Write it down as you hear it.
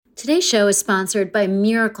Today's show is sponsored by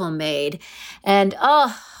Miracle Made. And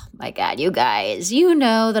oh my God, you guys, you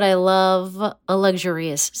know that I love a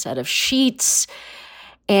luxurious set of sheets.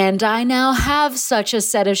 And I now have such a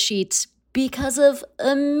set of sheets because of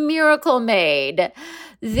a Miracle Made.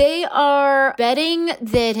 They are bedding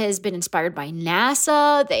that has been inspired by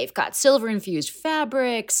NASA. They've got silver-infused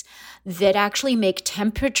fabrics that actually make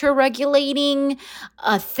temperature regulating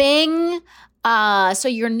a thing. So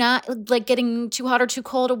you're not like getting too hot or too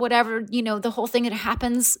cold or whatever, the whole thing that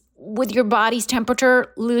happens with your body's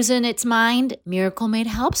temperature losing its mind. Miracle Made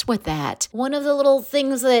helps with that. One of the little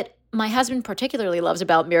things that my husband particularly loves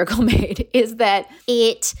about Miracle Made is that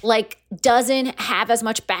it doesn't have as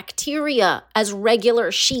much bacteria as regular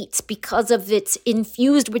sheets because of it's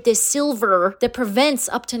infused with this silver that prevents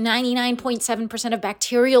up to 99.7% of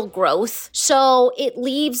bacterial growth. So it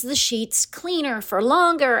leaves the sheets cleaner for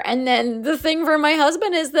longer. And then the thing for my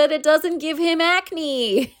husband is that it doesn't give him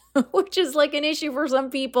acne, which is like an issue for some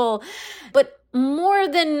people. But more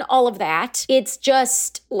than all of that, it's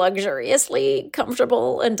just luxuriously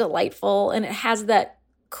comfortable and delightful, and it has that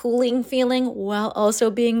cooling feeling while also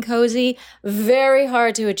being cozy. Very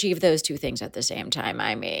hard to achieve those two things at the same time.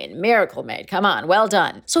 I mean, Miracle Made, come on, well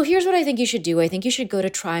done. So here's what I think you should do. I think you should go to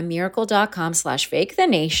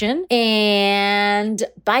trymiracle.com/fakethenation and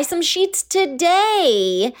buy some sheets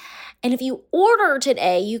today. And if you order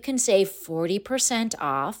today, you can save 40%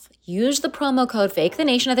 off. Use the promo code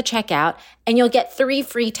FAKETHENATION at the checkout, and you'll get 3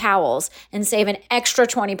 free towels and save an extra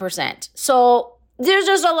 20%. So there's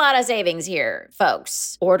just a lot of savings here,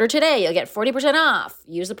 folks. Order today. You'll get 40% off.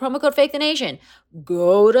 Use the promo code FAKETHENATION.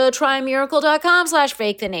 Go to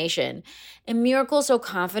trymiracle.com/FakeTheNation. And Miracle's so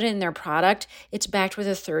confident in their product, it's backed with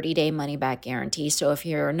a 30-day money-back guarantee. So if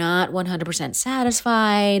you're not 100%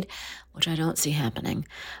 satisfied, which I don't see happening,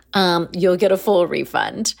 you'll get a full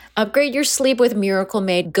refund. Upgrade your sleep with Miracle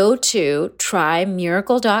Made. Go to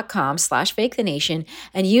trymiracle.com/FakeTheNation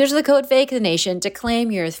and use the code FakeTheNation to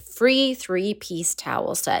claim your free 3-piece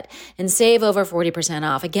towel set and save over 40%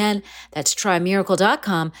 off. Again, that's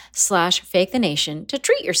trymiracle.com/FakeTheNation to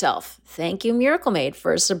treat yourself. Thank you, Miracle Made,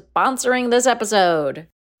 for sponsoring this episode.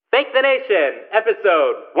 Fake the Nation,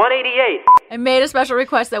 episode 188. I made a special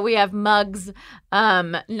request that we have mugs,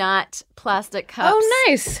 not plastic cups. Oh,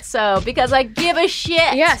 nice. So, because I give a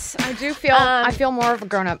shit. Yes, I do feel, I feel more of a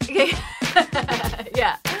grown-up.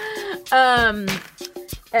 Yeah.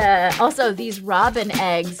 Also, these robin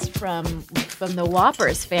eggs from the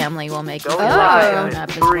Whoppers family will make you feel like a grown-up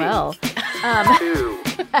as well. 2,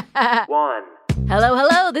 1.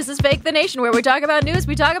 Hello. This is Fake the Nation, where we talk about news,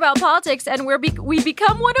 we talk about politics, and we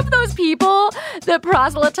become one of those people that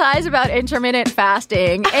proselytize about intermittent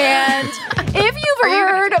fasting. And if you've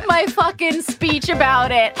heard my fucking speech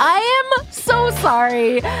about it, I am so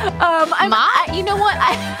sorry. You know what?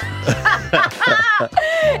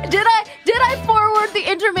 Did I forward the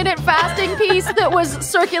intermittent fasting piece that was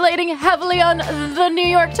circulating heavily on the New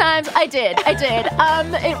York Times? I did.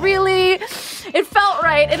 It felt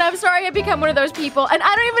right, and I'm sorry I become one of those people. And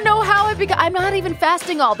I don't even know how I'm not even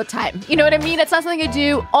fasting all the time. You know what I mean? It's not something I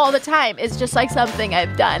do all the time. It's just like something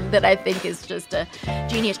I've done that I think is just a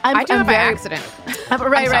genius. I do it by accident.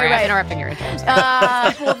 Right. I'm interrupting your intros.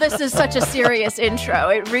 Well, this is such a serious intro.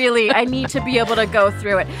 I need to be able to go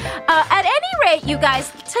through it. At any rate, you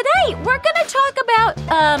guys, today we're going to talk about,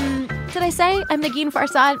 did I say I'm Nagin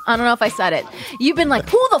Farsad? I don't know if I said it. You've been like,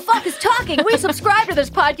 who the fuck is talking? We subscribe to this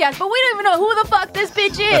podcast, but we don't even know who the fuck this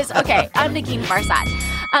bitch is. Okay, I'm Nagin Farsad.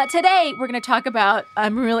 Today, we're going to talk about,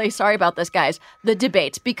 I'm really sorry about this, guys, the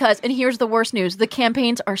debates. And here's the worst news, the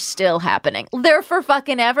campaigns are still happening. They're for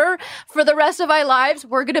fucking ever. For the rest of our lives,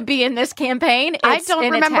 we're going to be in this campaign. I don't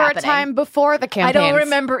remember a time before the campaigns. I don't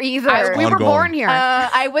remember either. We were born here.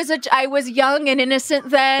 I was young and innocent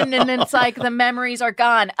then, and it's like the memories are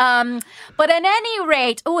gone. But at any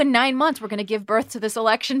rate, in 9 months, we're going to give birth to this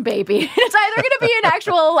election baby. It's either going to be an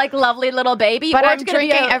actual, lovely little baby, but or I'm it's going to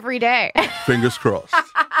drinking be every day. Fingers crossed.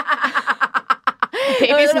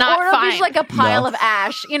 Baby's not or it'll fine. be like a pile of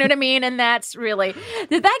ash, you know what I mean? And that's really,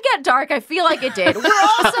 did that get dark? I feel like it did.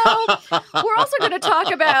 We're also going to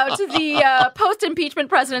talk about the post-impeachment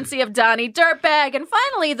presidency of Donnie Dirtbag, and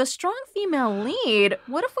finally the strong female lead.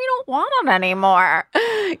 What if we don't want him anymore?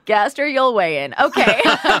 Gastor, you'll weigh in. Okay.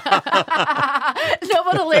 No,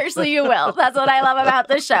 but hilariously you will. That's what I love about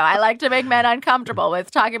this show. I like to make men uncomfortable with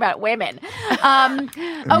talking about women. Okay.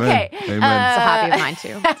 Amen. It's a hobby of mine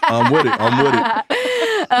too. I'm with it.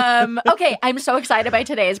 Okay, I'm so excited by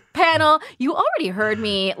today's panel. You already heard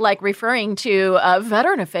me referring to a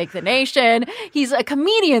veteran of Fake the Nation. He's a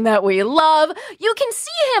comedian that we love. You can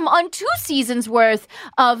see him on 2 seasons worth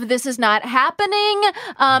of This Is Not Happening.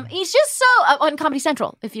 He's just so on Comedy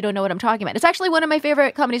Central, if you don't know what I'm talking about. It's actually one of my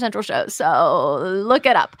favorite Comedy Central shows, so look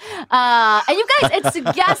it up. And you guys,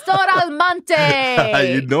 it's Gastor Almonte. How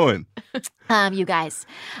you doing? You guys,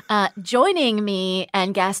 joining me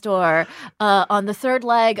and Gastor on the third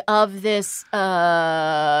leg of this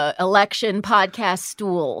election podcast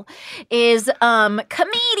stool is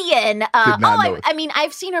comedian. I mean,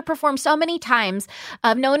 I've seen her perform so many times.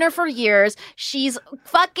 I've known her for years.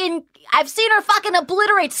 I've seen her fucking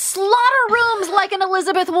obliterate slaughter rooms like an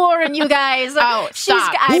Elizabeth Warren, you guys. Oh,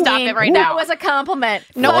 stop it right now. That was a compliment.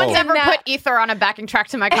 No one's ever put ether on a backing track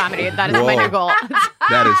to my comedy. That is my new goal.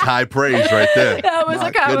 That is high praise right there. That was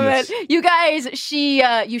a compliment. Goodness. You guys,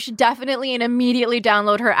 you should definitely and immediately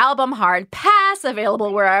download her album, Hard Pass,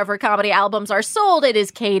 available wherever comedy albums are sold. It is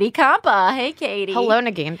Katie Compa. Hey, Katie. Hello,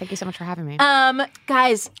 Nagin. Thank you so much for having me.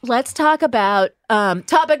 Guys, let's talk about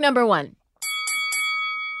topic number 1.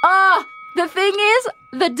 The thing is,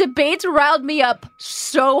 the debates riled me up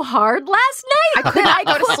so hard last night. I could not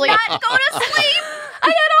go to sleep. Not go to sleep. I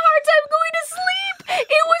had a hard time going to sleep.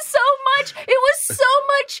 It was so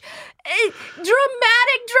much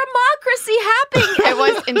dramatic democracy happening. It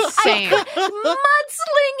was insane.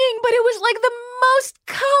 Mudslinging, but it was like the most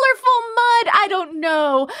colorful mud. I don't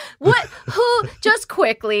know. Just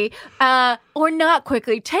quickly, or not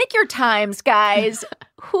quickly, take your times, guys.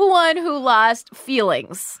 Who won, who lost,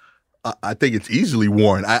 feelings? I think it's easily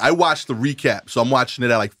Warren. I watched the recap, so I'm watching it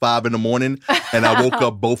at 5 in the morning, and I woke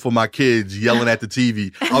up both of my kids yelling at the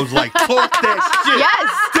TV. I was like, talk that shit.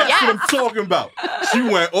 That's what I'm talking about. She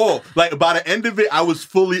went off. By the end of it, I was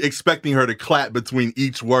fully expecting her to clap between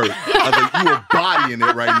each word. I was like, you are bodying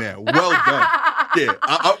it right now. Well done. Yeah.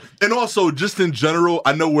 And also, just in general,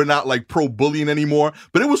 I know we're not pro-bullying anymore,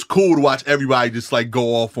 but it was cool to watch everybody just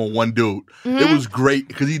go off on one dude. Mm-hmm. It was great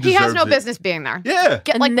because he deserves it. He has no business being there. Yeah.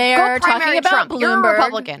 And they're talking about Trump. Bloomberg. You're a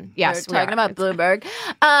Republican. Yes, we're talking about Bloomberg.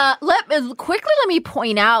 Let me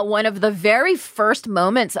point out one of the very first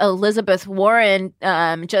moments Elizabeth Warren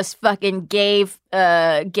just fucking gave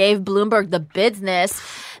Bloomberg the business.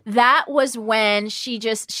 That was when she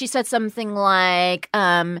said something like,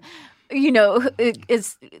 he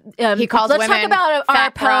calls women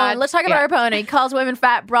fat broads. Let's talk about our opponent. He calls women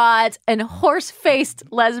fat broads and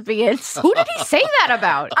horse-faced lesbians. Who did he say that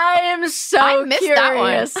about? I am so I missed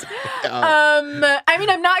curious. that one.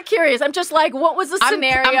 I'm not curious. I'm just what was the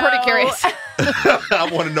scenario? I'm pretty curious. I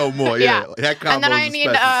want to know more. Yeah. That and then I need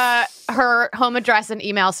her home address and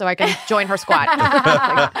email so I can join her squad.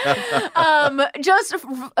 Just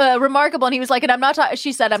remarkable. And he was like, and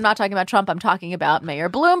she said, I'm not talking about Trump. I'm talking about Mayor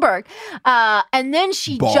Bloomberg. And then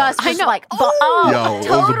she bars. just was totally.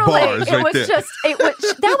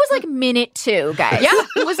 That was minute 2, guys. Yeah,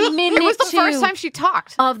 it was minute 2. It was the first time she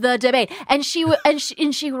talked of the debate, and she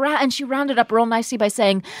rounded up real nicely by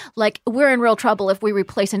saying, we're in real trouble if we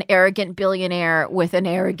replace an arrogant billionaire with an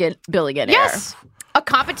arrogant billionaire. Yes. A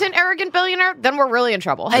competent, arrogant billionaire, then we're really in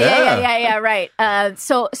trouble. Yeah, right.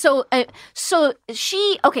 So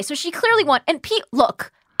she clearly won. And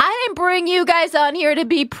look, I didn't bring you guys on here to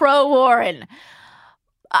be pro-Warren.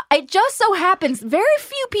 It just so happens very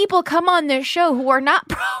few people come on this show who are not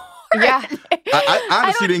pro-Warren. Yeah. I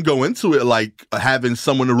honestly didn't go into it having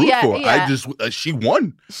someone to root for. Yeah. I just, she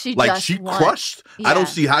won. She won. Crushed. Yeah. I don't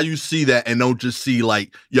see how you see that and don't just see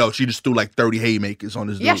she just threw 30 haymakers on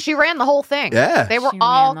this dude. Yeah, she ran the whole thing. Yeah. They were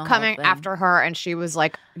all coming after her and she was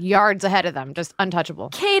yards ahead of them, just untouchable.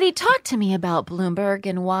 Katie, talk to me about Bloomberg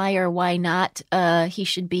and why or why not he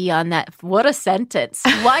should be on that. What a sentence.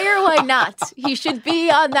 Why or why not he should be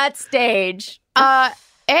on that stage?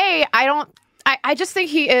 I just think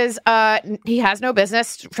he has no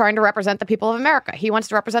business trying to represent the people of America. He wants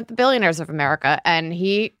to represent the billionaires of America, and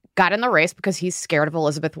he got in the race because he's scared of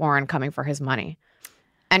Elizabeth Warren coming for his money.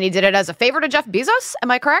 And he did it as a favor to Jeff Bezos.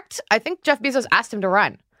 Am I correct? I think Jeff Bezos asked him to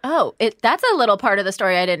run. Oh, that's a little part of the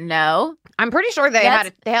story I didn't know. I'm pretty sure they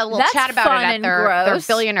had a little chat about it at their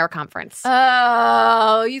billionaire conference.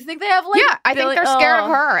 Oh, you think they have yeah, I think they're scared of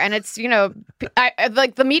her. And it's,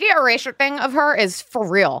 the media erasure thing of her is for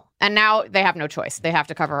real. And now they have no choice. They have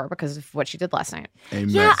to cover her because of what she did last night. Amen.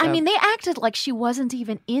 Yeah, I mean, they acted like she wasn't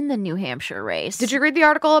even in the New Hampshire race. Did you read the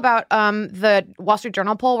article about the Wall Street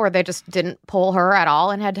Journal poll where they just didn't poll her at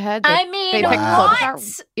all in head-to-head? They picked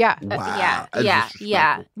Klobuchar? Yeah. Wow.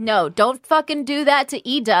 Yeah. No, don't fucking do that to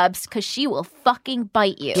E-dubs because she will fucking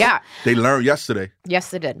bite you. Yeah. They learned yesterday.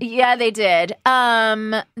 Yes, they did. Yeah, they did.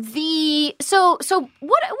 So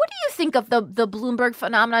what do you think of the Bloomberg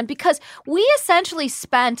phenomenon? Because we essentially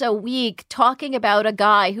spent a week talking about a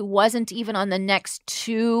guy who wasn't even on the next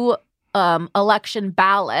two election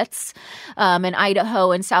ballots in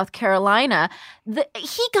Idaho and South Carolina.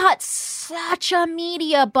 He got such a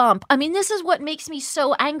media bump. I mean, this is what makes me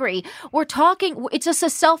so angry. It's just a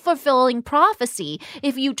self-fulfilling prophecy.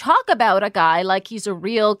 If you talk about a guy like he's a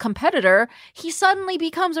real competitor, he suddenly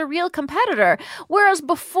becomes a real competitor. Whereas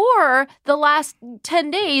before the last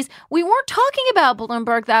 10 days, we weren't talking about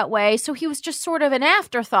Bloomberg that way. So he was just sort of an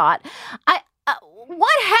afterthought.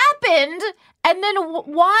 What happened? And then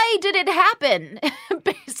why did it happen?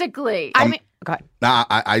 Basically, I mean, go ahead. Nah,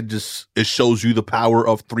 it shows you the power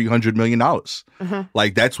of $300 million. Mm-hmm.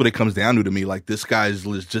 Like, that's what it comes down to me. Like, this guy's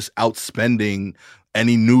just outspending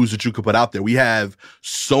any news that you could put out there. We have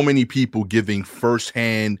so many people giving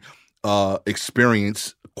firsthand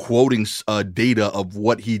experience, quoting data of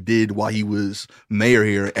what he did while he was mayor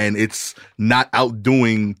here, and it's not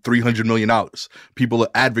outdoing $300 million. People are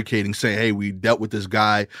advocating, saying, hey, we dealt with this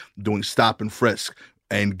guy doing stop and frisk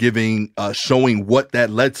and giving, showing what that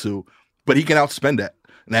led to, but he can outspend that.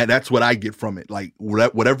 And that's what I get from it. Like,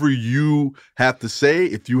 whatever you have to say,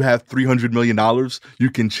 if you have $300 million, you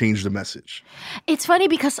can change the message. It's funny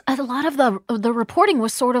because a lot of the reporting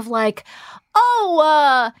was sort of like,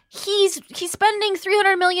 he's spending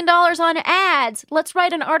 $300 million on ads. Let's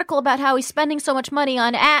write an article about how he's spending so much money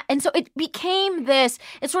on ads. And so it became this,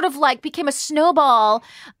 it sort of like became a snowball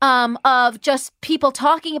of just people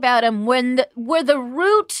talking about him where the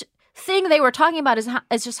root thing they were talking about is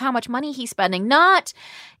just how much money he's spending, not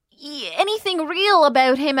anything real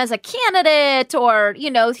about him as a candidate, or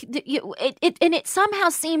it somehow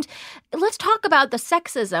seemed. Let's talk about the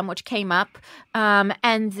sexism which came up,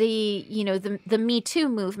 and the Me Too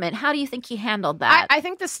movement. How do you think he handled that? I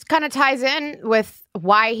think this kind of ties in with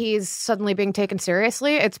why he's suddenly being taken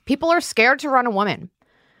seriously. It's people are scared to run a woman.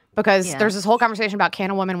 Because there's this whole conversation about, can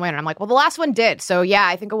a woman win? And I'm like, well, the last one did. So yeah,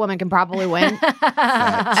 I think a woman can probably win.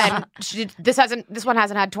 And this one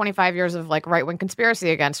hasn't had 25 years of like right-wing conspiracy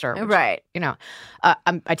against her. Which, right.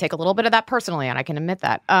 I take a little bit of that personally, and I can admit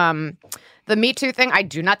that. The Me Too thing, I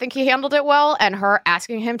do not think he handled it well. And her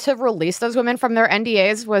asking him to release those women from their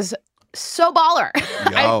NDAs was so baller.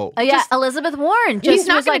 Yo. Elizabeth Warren. He's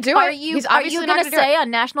not going like, to do it. He's are obviously you not going going to to say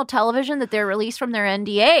on national television that they're released from their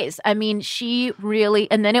NDAs? I mean, she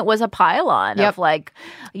really, and then it was a pylon of like,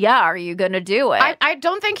 are you going to do it? I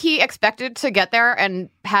don't think he expected to get there and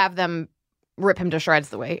have them rip him to shreds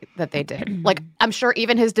the way that they did. Like, I'm sure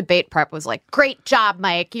even his debate prep was like, great job,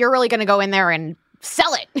 Mike. You're really going to go in there and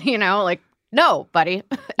sell it, like. No, buddy.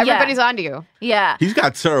 Everybody's onto you. Yeah. He's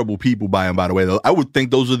got terrible people by him, by the way, though. I would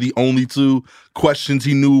think those are the only two questions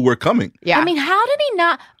he knew were coming. Yeah. I mean, how did he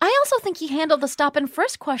not? I also think he handled the stop and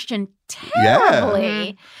frisk question terribly.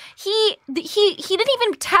 Yeah. He didn't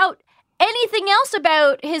even tout anything else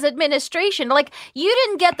about his administration. Like, you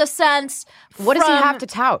didn't get the sense. What does he have to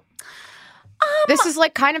tout? This is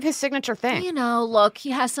like kind of his signature thing. Look,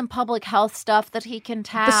 he has some public health stuff that he can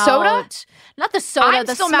tout. The soda? Not the soda. I'm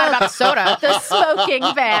still mad about the soda. The smoking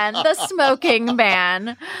ban. The smoking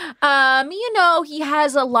ban. He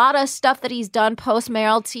has a lot of stuff that he's done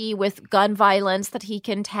post-mayoralty with gun violence that he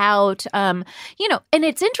can tout. And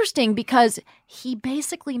it's interesting because he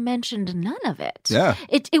basically mentioned none of it. Yeah.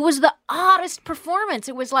 It was the oddest performance.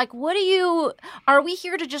 It was like, are we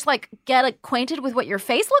here to just like get acquainted with what your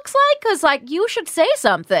face looks like? Because like, you should say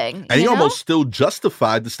something. And he almost still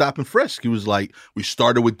justified the stop and frisk. He was like, we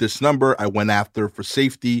started with this number. I went after for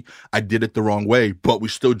safety. I did it the wrong way, but we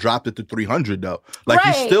still dropped it to 300 though. Like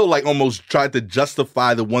he still like almost tried to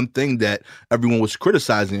justify the one thing that everyone was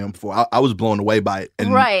criticizing him for. I was blown away by it.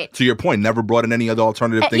 And to your point, never brought in any other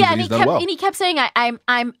alternative things that he's done well. And he kept saying,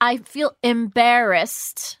 I feel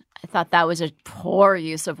embarrassed. I thought that was a poor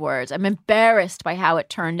use of words. I'm embarrassed by how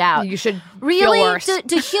it turned out. You should really feel worse.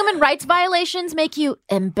 Do human rights violations make you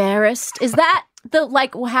embarrassed? Is that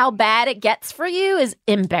how bad it gets for you? Is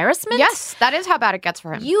embarrassment? Yes, that is how bad it gets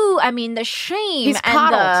for him. The shame. He's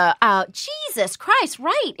coddled. Jesus Christ,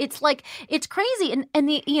 right? It's like, it's crazy. And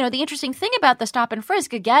the interesting thing about the stop and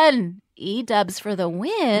frisk, again, E-dubs for the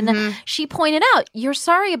win. Mm-hmm. She pointed out, you're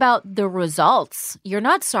sorry about the results. You're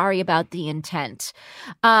not sorry about the intent.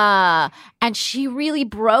 And she really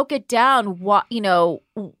broke it down. What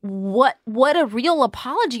a real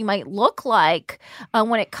apology might look like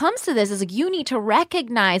when it comes to this is like, you need to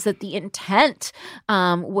recognize that the intent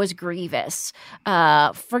was grievous.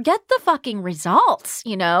 Forget the fucking results,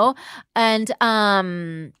 and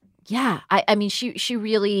Yeah, I mean, she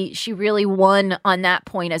really won on that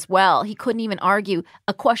point as well. He couldn't even argue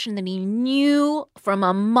a question that he knew from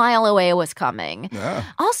a mile away was coming. Yeah.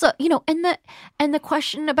 Also, and the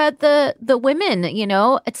question about the women,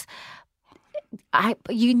 it's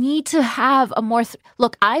you need to have a more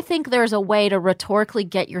look. I think there's a way to rhetorically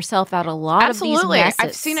get yourself out a lot of these messes.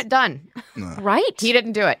 I've seen it done. Right? He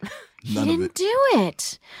didn't do it. He didn't do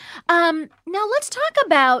it. Now let's talk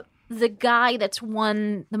about the guy that's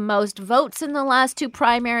won the most votes in the last two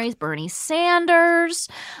primaries, Bernie Sanders.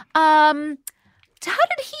 How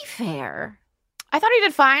did he fare? I thought he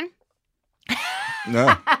did fine. No.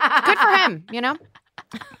 Good for him, He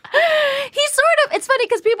sort of, it's funny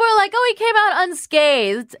because people are like, oh, he came out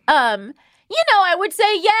unscathed. I would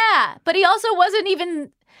say, yeah, but he also wasn't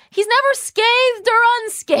even, he's never scathed or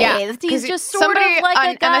unscathed. He's just sort of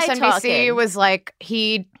like a guy MSNBC talking. was like,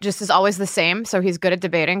 he just is always the same, so he's good at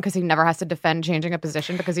debating because he never has to defend changing a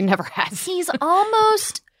position because he never has. He's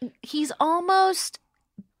almost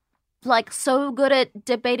like so good at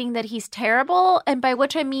debating that he's terrible, and by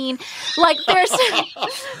which I mean, like there's,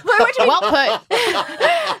 Well put.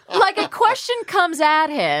 like a question comes at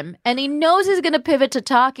him, and he knows he's going to pivot to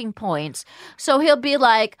talking points, so he'll be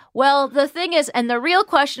like, "Well, the thing is," and the real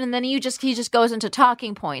question, and then he just goes into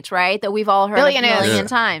talking points, right? That we've all heard a million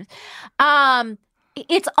times.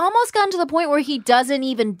 It's almost gotten to the point where he doesn't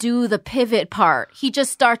even do the pivot part. He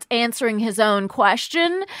just starts answering his own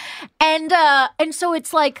question, and so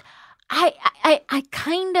it's like. I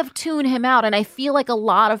kind of tune him out, and I feel like a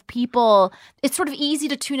lot of people, it's sort of easy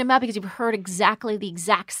to tune him out because you've heard exactly the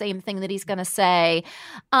exact same thing that he's going to say,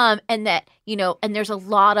 and that, and there's a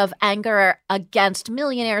lot of anger against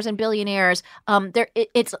millionaires and billionaires.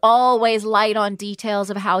 It's always light on details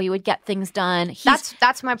of how he would get things done. He's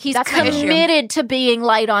committed to being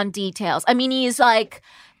light on details. I mean, he's like...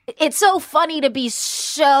 It's so funny to be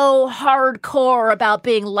so hardcore about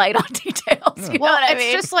being light on details. You know what I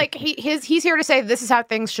mean? It's just like he's here to say this is how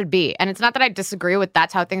things should be. And it's not that I disagree with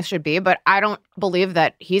that's how things should be, but I don't believe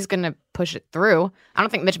that he's going to push it through. I don't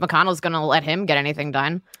think Mitch McConnell's going to let him get anything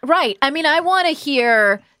done. Right. I mean, I want to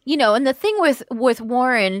hear, and the thing with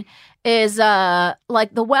Warren is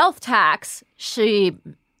like the wealth tax,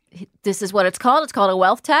 this is what it's called. It's called a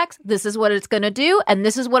wealth tax. This is what it's going to do, and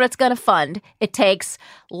this is what it's going to fund. It takes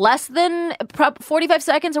less than 45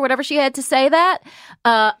 seconds or whatever she had to say that.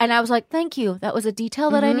 And I was like, thank you. That was a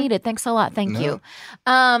detail that I needed. Thanks a lot. Thank you.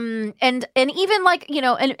 And even like,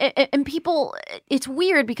 and people, it's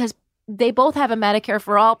weird because they both have a Medicare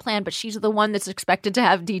for All plan, but she's the one that's expected to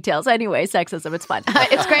have details. Anyway, sexism, it's fun.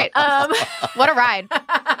 It's great. What a ride.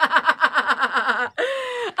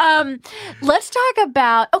 Let's talk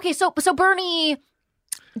about, okay, so Bernie,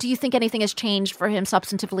 do you think anything has changed for him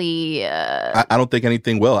substantively? I don't think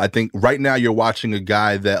anything will. I think right now you're watching a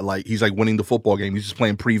guy that he's like winning the football game. He's just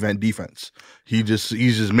playing prevent defense. He's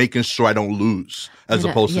just making sure I don't lose as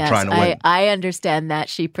opposed to trying to win. I understand that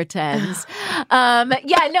she pretends.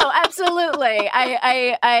 Yeah, no, absolutely.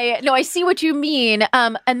 I see what you mean.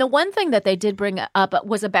 And the one thing that they did bring up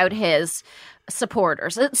was about his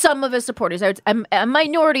supporters. Some of his supporters, a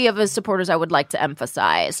minority of his supporters, I would like to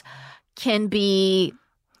emphasize, can be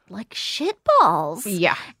like shitballs.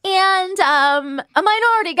 Yeah. And a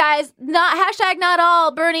minority, guys, not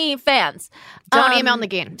all Bernie fans. Don't email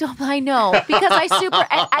Nagin. I know, because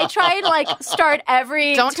I try and like start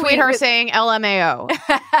every Don't tweet her saying LMAO.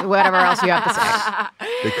 Whatever else you have to say.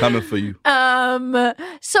 They're coming for you.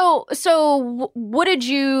 So what did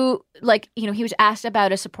you like, he was asked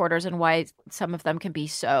about his supporters and why some of them can be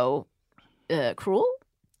so cruel.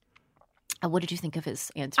 What did you think of his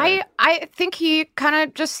answer? I think he kind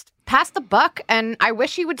of just passed the buck, and I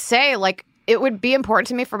wish he would say, like, it would be important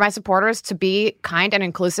to me for my supporters to be kind and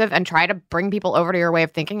inclusive and try to bring people over to your way of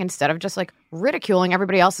thinking instead of just, like, ridiculing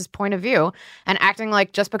everybody else's point of view and acting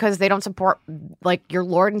like just because they don't support, like, your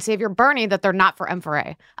Lord and Savior Bernie that they're not for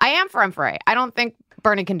M4A. I am for M4A. I don't think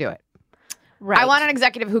Bernie can do it. Right. I want an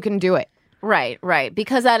executive who can do it. Right.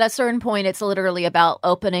 Because at a certain point, it's literally about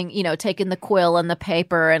opening, taking the quill and the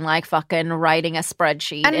paper and like fucking writing a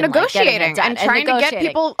spreadsheet and negotiating and trying to get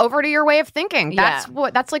people over to your way of thinking. That's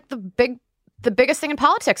like the biggest thing in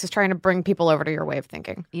politics is trying to bring people over to your way of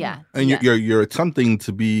thinking. Yeah. And you're attempting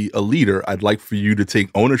to be a leader. I'd like for you to take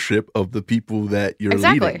ownership of the people that you're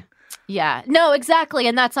leading. Yeah, no, exactly.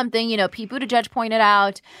 And that's something, Pete Buttigieg pointed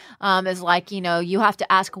out is like, you have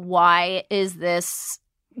to ask, why is this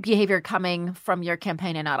behavior coming from your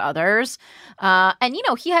campaign and not others? And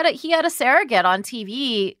he had a surrogate on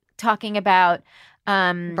TV talking about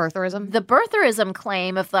birtherism. The birtherism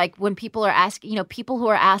claim of like when people are asking, people who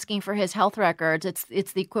are asking for his health records,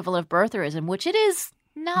 it's the equivalent of birtherism, which it is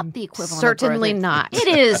not the equivalent Certainly of birthing. not. It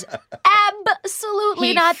is absolutely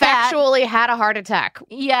He not that. factually had a heart attack.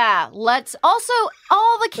 Yeah, let's also,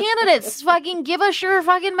 all the candidates, fucking give us your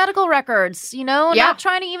fucking medical records, not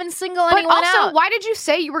trying to even single But anyone also, out. why did you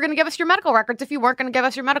say you were going to give us your medical records if you weren't going to give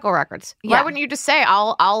us your medical records? Why Yeah. wouldn't you just say,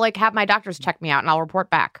 I'll like have my doctors check me out and I'll report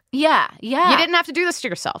back? Yeah. You didn't have to do this to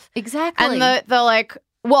yourself. Exactly. And the like,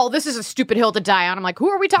 well, this is a stupid hill to die on. I'm like, who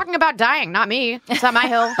are we talking about dying? Not me. It's not my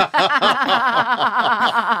hill.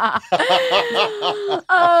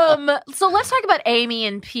 So let's talk about Amy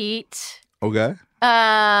and Pete. Okay.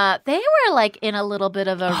 They were like in a little bit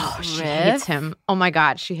of a She rift. hates him. Oh my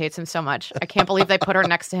God, she hates him so much. I can't believe they put her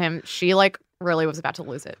next to him. She like really was about to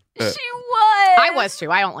lose it. She was. I was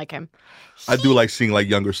too. I don't like him. I do like seeing like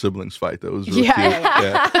younger siblings fight. That was really Yeah. cute.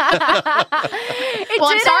 Yeah. Well,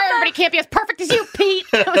 I'm sorry, everybody can't be as perfect as you, Pete.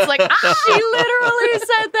 I was like, She literally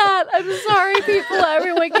said that. I'm sorry, people.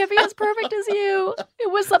 Everyone can't be as perfect as you. It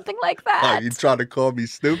was something like that. Oh, you trying to call me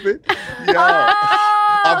stupid? Yo,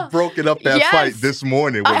 I've broken up that Yes. fight this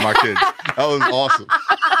morning with my kids. That was awesome.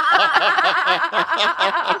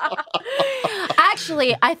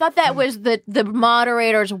 Actually, I thought that was the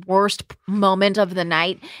moderator's worst moment of the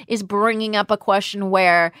night, is bringing up a question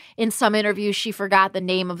where in some interviews she forgot the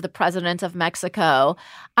name of the president of Mexico.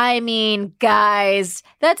 I mean, guys,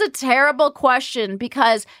 that's a terrible question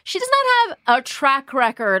because she does not have a track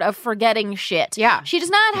record of forgetting shit. Yeah. She does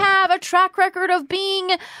not have a track record of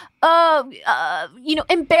being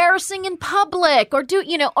embarrassing in public or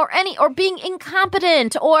being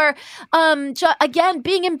incompetent or again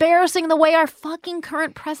being embarrassing the way our fucking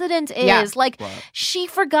current president is. Yeah. She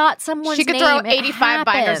forgot someone's she could name. throw It 85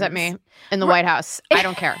 binders at happens. me in the White House. I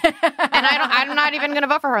don't care. And I'm not even going to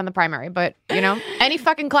vote for her in the primary, but any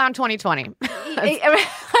fucking clown 2020.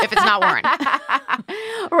 If it's not Warren.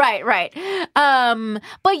 Right.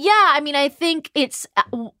 But yeah, I mean, I think it's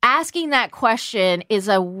asking that question is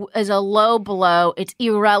a low blow. It's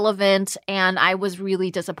irrelevant, and I was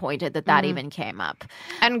really disappointed that even came up.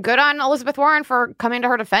 And good on Elizabeth Warren for coming to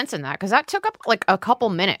her defense in that, because that took up like a couple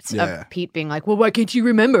minutes Yeah. of Pete being like, well, why can't you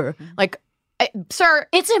remember? Like, sir,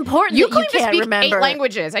 It's important you that you claim to can't speak remember 8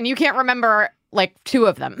 languages, and you can't remember like 2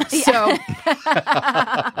 of them. So you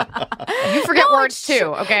forget No, words it's too,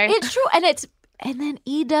 true. okay? It's true, and then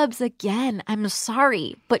E-dubs again. I'm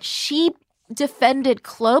sorry, but she defended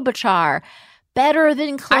Klobuchar better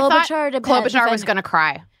than Klobuchar. Klobuchar was going to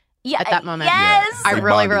cry at that moment. Yes. I They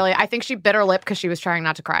really, bonded. I think she bit her lip because she was trying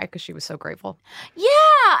not to cry because she was so grateful. Yeah,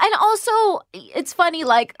 and also it's funny.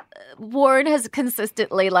 Like Warren has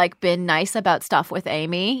consistently been nice about stuff with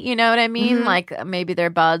Amy. You know what I mean? Mhm. Like maybe they're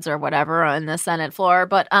buds or whatever on the Senate floor.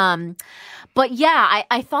 But yeah,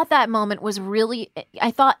 I thought that moment was really.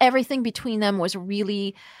 I thought everything between them was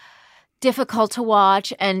really difficult to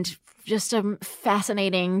watch and just a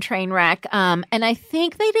fascinating train wreck. And I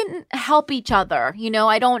think they didn't help each other.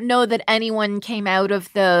 I don't know that anyone came out of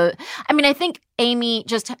I mean, I think Amy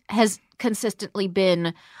just has consistently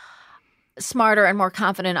been smarter and more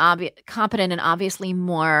competent and obviously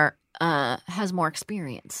more has more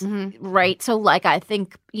experience. Right. So I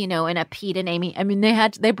think, in a Pete and Amy, I mean,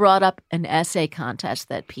 they brought up an essay contest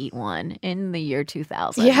that Pete won in the year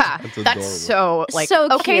 2000. Yeah, That's that's so So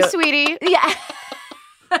okay, cute. sweetie. Yeah.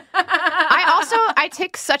 I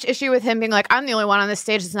take such issue with him being like, I'm the only one on this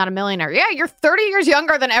stage that's not a millionaire. Yeah, you're 30 years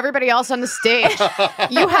younger than everybody else on the stage.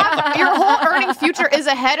 You have your whole earning future is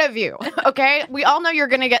ahead of you. Okay, we all know you're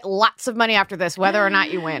going to get lots of money after this, whether or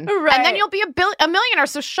not you win, Right. and then you'll be a millionaire.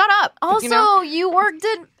 So shut up. Also, you worked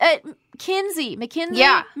at McKinsey.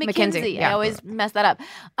 Yeah, McKinsey. McKinsey, yeah. I always mess that up.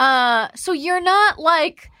 So you're not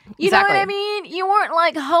you know what I Exactly. mean? You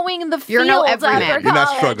weren't hoeing the fields You're no everyman. after You're not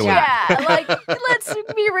college. struggling. Yeah, let's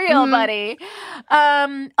be real, buddy.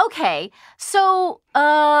 Okay, so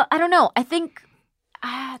I don't know. I think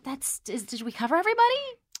did we cover everybody?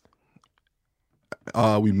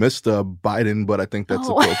 We missed Biden, but I think that's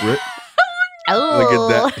Oh. appropriate. Oh, Look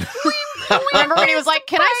at that. Remember when he was like,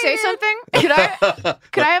 "Can I say something? Could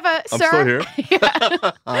I have a I'm sir?" still here.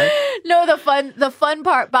 Yeah. No, the fun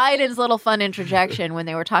part, Biden's little fun interjection when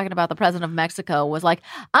they were talking about the president of Mexico was like,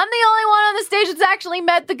 I'm the only one on the stage that's actually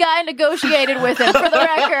met the guy and negotiated with him, for the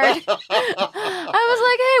record. I was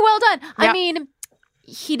like, hey, well done. Yeah. I mean,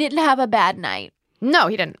 he didn't have a bad night. No,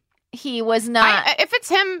 he didn't. He was not If it's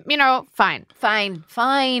him, fine.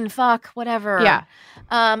 fine, fuck, whatever. Yeah.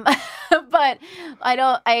 But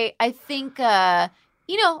I think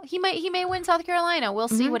he may win South Carolina. We'll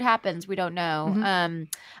see what happens. We don't know.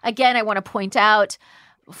 Again, I want to point out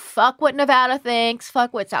fuck what Nevada thinks,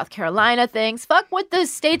 fuck what South Carolina thinks, fuck what the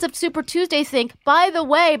states of Super Tuesday think. By the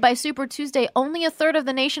way, by Super Tuesday, only a third of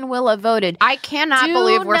the nation will have voted. I cannot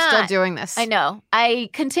believe we're still doing this. I know. I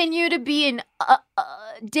continue to be in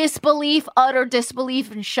disbelief, utter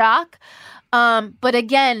disbelief and shock. But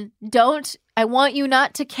again, I want you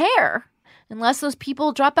not to care. Unless those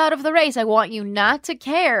people drop out of the race, I want you not to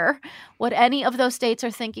care what any of those states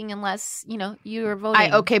are thinking unless, you are voting. I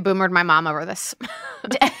boomered my mom over this.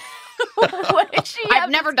 What did she I've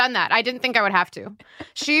never done that. I didn't think I would have to.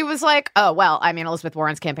 She was like, oh, well, Elizabeth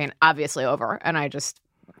Warren's campaign obviously over. And I just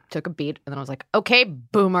took a beat and then I was like, okay,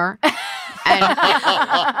 boomer. And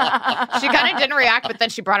she kind of didn't react, but then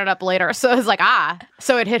she brought it up later. So it was like,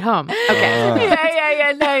 so it hit home. Okay.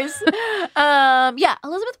 Yeah, nice.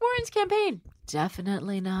 Elizabeth Warren's campaign.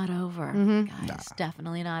 Definitely not over, guys.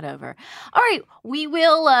 Definitely not over. All right, we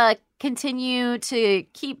will continue to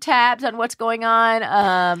keep tabs on what's going on.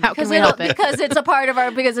 How can we help it? Because it's a part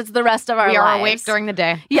of because it's the rest of our lives. We are awake during the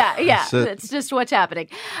day. Yeah. It's just what's happening.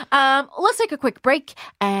 Let's take a quick break,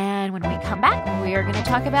 and when we come back, we are going to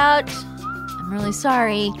talk about, I'm really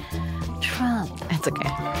sorry, Trump. It's okay.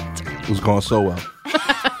 It was going so well.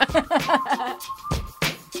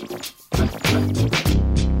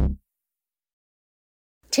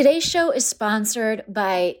 Today's show is sponsored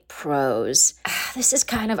by Prose. This is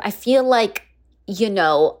I feel like,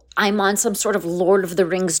 I'm on some sort of Lord of the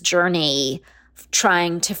Rings journey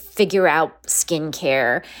trying to figure out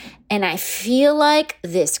skincare. And I feel like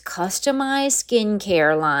this customized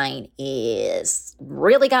skincare line is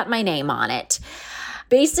really got my name on it.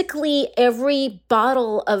 Basically, every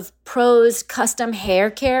bottle of Prose custom hair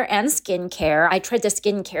care and skincare, I tried the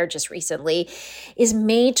skincare just recently, is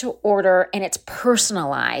made to order and it's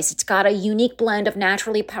personalized. It's got a unique blend of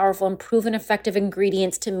naturally powerful and proven effective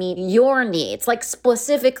ingredients to meet your needs, like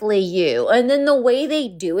specifically you. And then the way they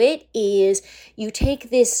do it is you take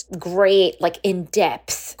this great,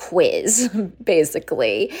 in-depth quiz,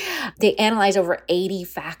 basically. They analyze over 80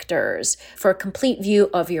 factors for a complete view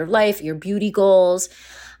of your life, your beauty goals.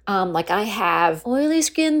 I have oily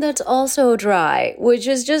skin that's also dry, which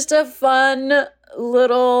is just a fun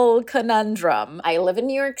little conundrum. I live in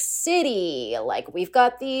New York City. We've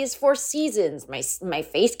got these 4 seasons. My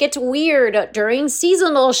face gets weird during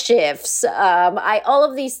seasonal shifts. All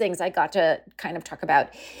of these things I got to kind of talk about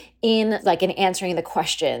in answering the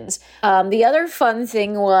questions. The other fun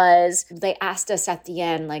thing was they asked us at the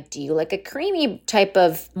end, do you like a creamy type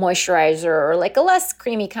of moisturizer or a less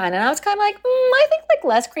creamy kind? And I was kind of I think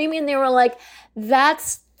less creamy. And they were like,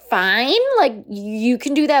 that's fine. You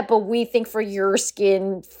can do that, but we think for your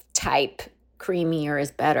skin type, creamier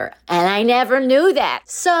is better. And I never knew that.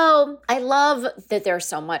 So I love that there's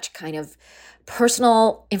so much kind of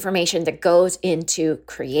personal information that goes into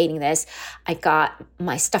creating this. I got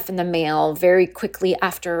my stuff in the mail very quickly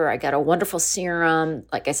after. I got a wonderful serum.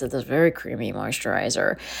 Like I said, this very creamy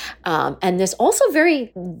moisturizer. And this also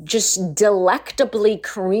very just delectably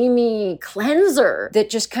creamy cleanser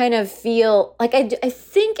that just kind of feel I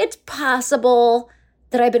think it's possible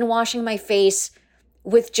that I've been washing my face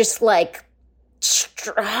with just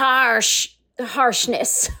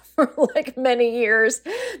harshness for many years,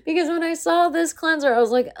 because when I saw this cleanser, I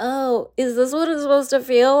was like, oh, is this what it's supposed to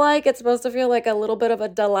feel like? It's supposed to feel like a little bit of a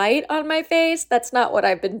delight on my face. That's not what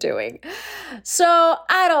I've been doing. So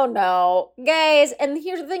I don't know, guys. And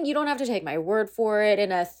here's the thing, you don't have to take my word for it.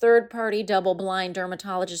 In a third-party, double-blind,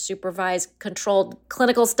 dermatologist-supervised, controlled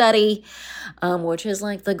clinical study, which is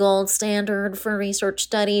the gold standard for research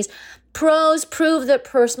studies, Prose prove that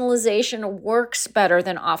personalization works better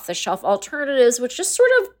than off-the-shelf alternatives, which just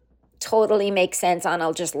sort of totally makes sense on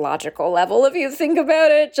a just logical level. If you think about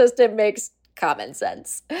it, it makes common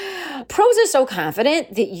sense. Prose is so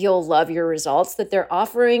confident that you'll love your results that they're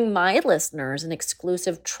offering my listeners an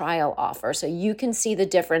exclusive trial offer so you can see the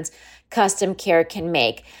difference custom care can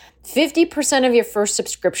make. 50% of your first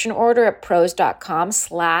subscription order at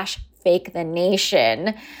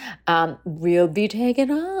prose.com/fakethenation will be taken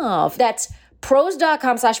off. That's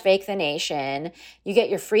prose.com/fakethenation. You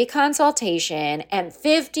get your free consultation and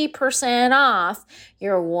 50% off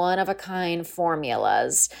your one-of-a-kind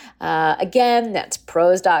formulas. Again, that's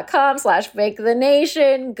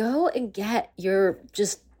prose.com/fakethenation. Go and get your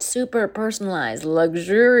just super personalized,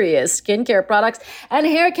 luxurious skincare products and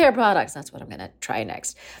hair care products. That's what I'm going to try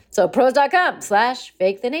next. So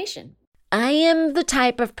prose.com/fakethenation. I am the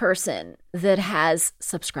type of person that has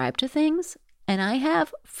subscribed to things and I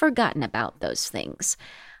have forgotten about those things.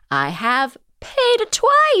 I have paid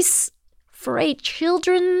twice for a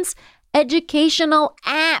children's educational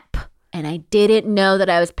app, and I didn't know that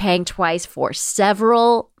I was paying twice for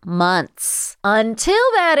several months. Until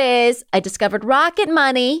that is, I discovered Rocket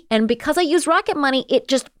Money. And because I used Rocket Money, it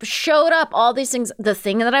just showed up all these things. The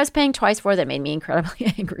thing that I was paying twice for that made me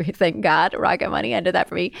incredibly angry. Thank God Rocket Money ended that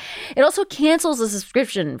for me. It also cancels the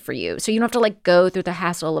subscription for you. So you don't have to like go through the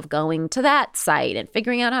hassle of going to that site and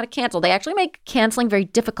figuring out how to cancel. They actually make canceling very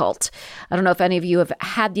difficult. I don't know if any of you have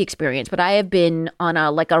had the experience, but I have been on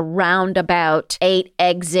a roundabout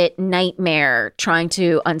 8-exit nightmare trying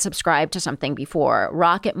to unsubscribe to something before.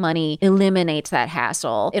 Rocket Money eliminates that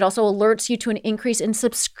hassle. It also alerts you to an increase in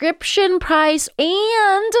subscription price.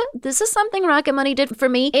 And this is something Rocket Money did for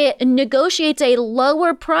me. It negotiates a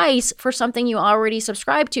lower price for something you already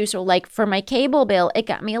subscribe to. So like for my cable bill, it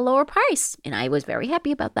got me a lower price. And I was very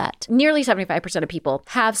happy about that. Nearly 75% of people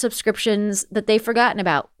have subscriptions that they've forgotten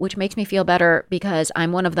about, which makes me feel better because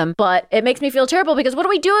I'm one of them. But it makes me feel terrible because what are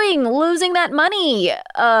we doing? Losing that money.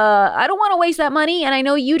 I don't want to waste that money. And I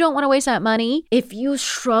know you don't want to waste that money. If you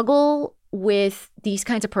struggle with these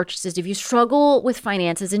kinds of purchases, if you struggle with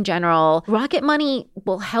finances in general, Rocket Money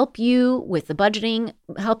will help you with the budgeting,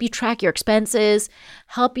 help you track your expenses,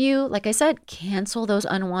 help you, like I said, cancel those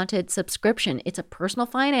unwanted subscriptions. It's a personal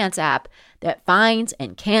finance app that finds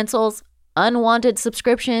and cancels unwanted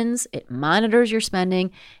subscriptions. It monitors your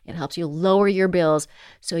spending. It helps you lower your bills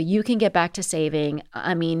so you can get back to saving.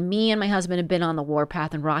 I mean, me and my husband have been on the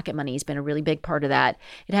warpath, and Rocket Money has been a really big part of that.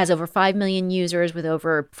 It has over 5 million users with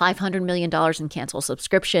over $500 million in canceled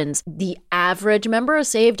subscriptions. The average member has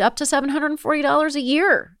saved up to $740 a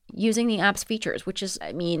year using the app's features, which is,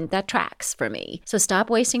 I mean, that tracks for me. So stop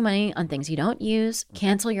wasting money on things you don't use.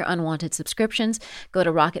 Cancel your unwanted subscriptions. Go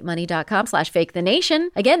to rocketmoney.com/fakethenation.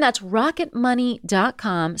 Again, that's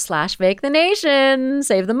rocketmoney.com/fakethenation.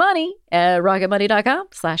 Save the money at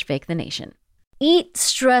rocketmoney.com/fakethenation. Eat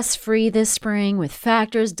stress-free this spring with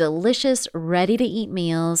Factor's delicious, ready-to-eat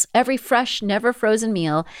meals. Every fresh, never-frozen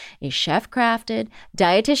meal is chef-crafted,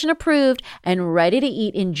 dietitian-approved, and ready to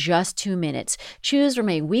eat in just 2 minutes. Choose from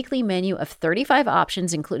a weekly menu of 35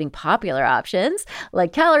 options, including popular options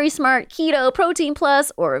like Calorie Smart, Keto, Protein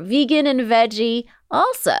Plus, or Vegan and Veggie.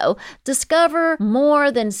 Also, discover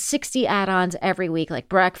more than 60 add-ons every week, like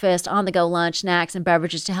breakfast, on-the-go lunch, snacks, and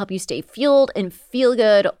beverages to help you stay fueled and feel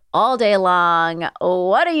good all day long.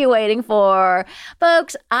 What are you waiting for?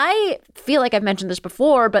 Folks, I feel like I've mentioned this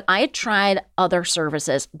before, but I had tried other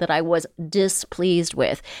services that I was displeased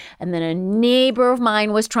with. And then a neighbor of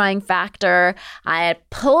mine was trying Factor. I had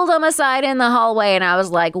pulled them aside in the hallway and I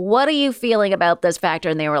was like, what are you feeling about this Factor?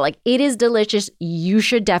 And they were like, it is delicious. You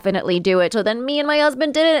should definitely do it. So then me and my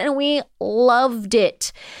husband did it and we loved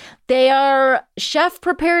it. They are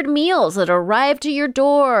chef-prepared meals that arrive to your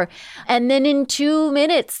door, and then in 2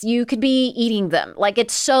 minutes, you could be eating them. Like,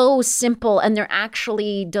 it's so simple, and they're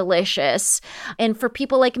actually delicious. And for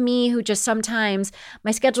people like me who just sometimes,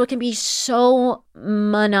 my schedule can be so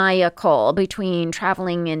maniacal between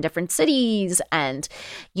traveling in different cities and,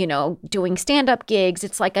 you know, doing stand-up gigs.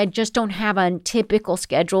 It's like I just don't have a typical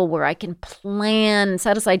schedule where I can plan,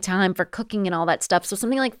 set aside time for cooking and all that stuff. So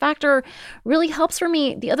something like Factor really helps for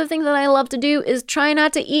me. The other thing that I love to do is try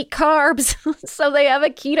not to eat carbs. So they have a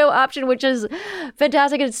keto option, which is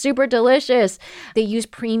fantastic. It's super delicious. They use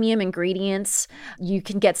premium ingredients. You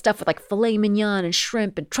can get stuff with like filet mignon and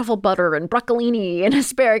shrimp and truffle butter and broccolini and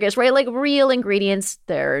asparagus, right? Like real ingredients.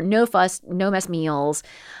 They're no fuss, no mess meals.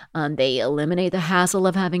 They eliminate the hassle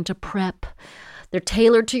of having to prep. They're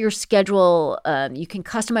tailored to your schedule. You can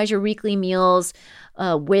customize your weekly meals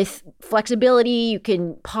with flexibility. You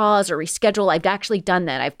can pause or reschedule. I've actually done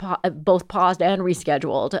that. I've both paused and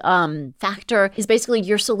rescheduled. Factor is basically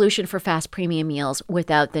your solution for fast premium meals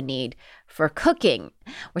without the need for cooking.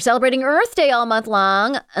 We're celebrating Earth Day all month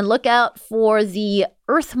long, and look out for the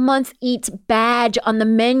Earth Month Eats badge on the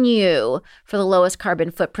menu for the lowest carbon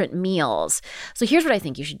footprint meals. So here's what I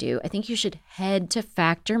think you should do. I think you should head to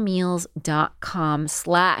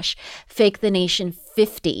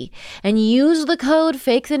factormeals.com/fakethenation50 and use the code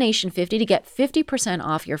fakethenation50 to get 50%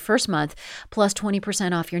 off your first month plus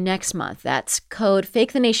 20% off your next month. That's code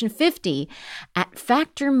fakethenation50 at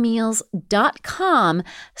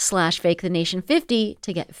factormeals.com/fakethenation50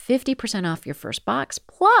 to get 50% off your first box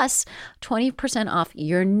plus 20% off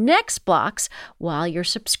your next box while your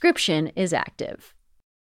subscription is active.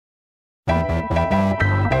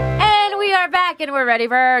 And we are back and we're ready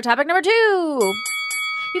for topic number 2.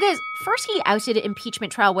 You guys, first he ousted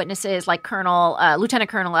impeachment trial witnesses like Lieutenant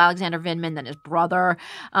Colonel Alexander Vindman, then his brother,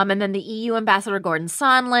 and then the EU Ambassador Gordon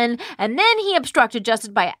Sondland, and then he obstructed justice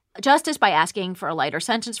by justice by asking for a lighter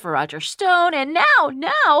sentence for Roger Stone. And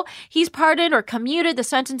now he's pardoned or commuted the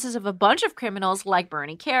sentences of a bunch of criminals like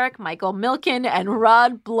Bernie Kerik, Michael Milken, and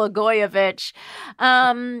Rod Blagojevich.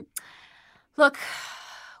 Look,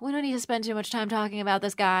 we don't need to spend too much time talking about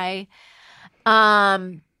this guy.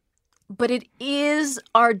 But it is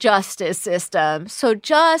our justice system. So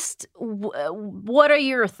just what are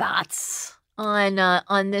your thoughts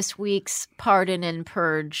on this week's pardon and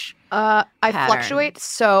purge I pattern? fluctuate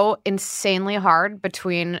so insanely hard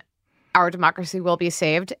between our democracy will be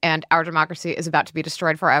saved and our democracy is about to be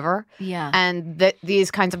destroyed forever. Yeah. And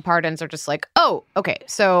these kinds of pardons are just like, oh, okay,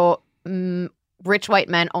 so rich white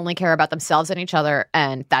men only care about themselves and each other,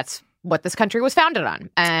 and that's what this country was founded on,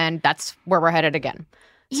 and that's where we're headed again.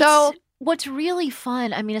 So what's really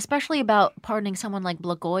fun, I mean, especially about pardoning someone like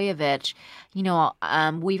Blagojevich,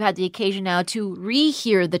 we've had the occasion now to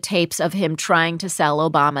rehear the tapes of him trying to sell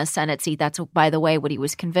Obama's Senate seat. That's, by the way, what he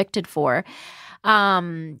was convicted for.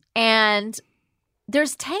 And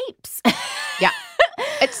there's tapes. Yeah.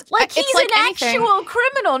 It's like he's like an anything. actual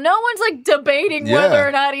criminal. No one's like debating whether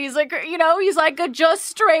or not he's like, he's like just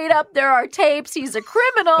straight up. There are tapes. He's a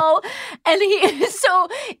criminal, and so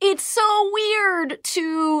it's so weird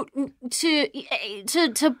to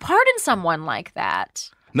pardon someone like that.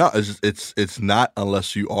 No, it's not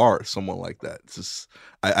unless you are someone like that. It's just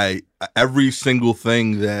I every single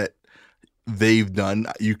thing that they've done,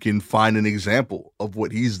 you can find an example of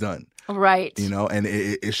what he's done. Right. And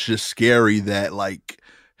it's just scary that like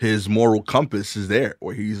his moral compass is there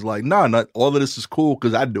where he's like, nah, not all of this is cool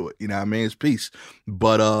because I do it. You know what I mean? It's peace.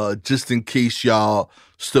 But just in case y'all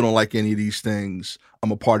still don't like any of these things,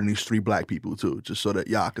 I'm a pardon these 3 black people too, just so that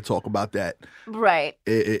y'all could talk about that. Right.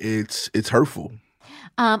 It's hurtful.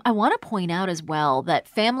 I want to point out as well that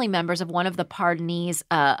family members of one of the pardonees,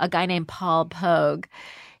 a guy named Paul Pogue,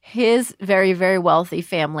 his very, very wealthy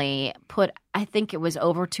family put, I think it was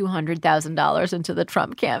over $200,000 into the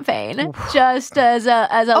Trump campaign, just as a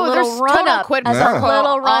little run up,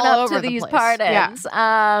 to these pardons.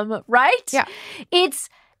 Yeah. Right? Yeah. It's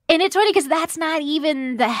funny because that's not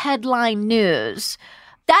even the headline news.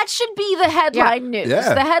 That should be the headline news.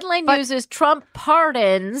 Yeah. The headline news is Trump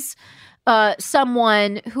pardons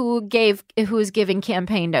someone who is giving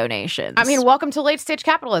campaign donations. I mean, welcome to late stage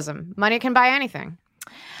capitalism. Money can buy anything.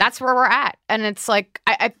 That's where we're at. And it's like,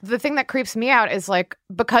 the thing that creeps me out is like,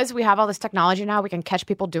 because we have all this technology now, we can catch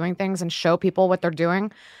people doing things and show people what they're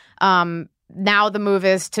doing. Now the move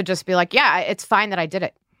is to just be like, yeah, it's fine that I did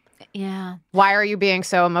it. Yeah. Why are you being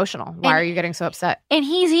so emotional? Why are you getting so upset? And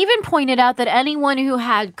he's even pointed out that anyone who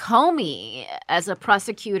had Comey as a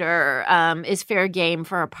prosecutor is fair game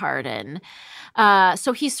for a pardon.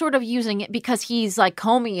 So he's sort of using it because he's like,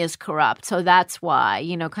 Comey is corrupt. So that's why,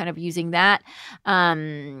 kind of using that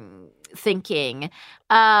thinking.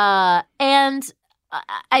 And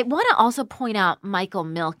I want to also point out Michael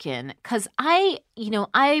Milken because I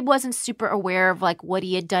wasn't super aware of like what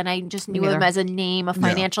he had done. I just knew him as a name, a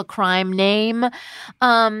financial crime name.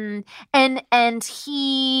 And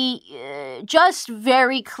he just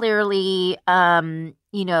very clearly,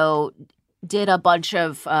 did a bunch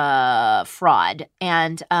of fraud.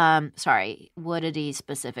 And what did he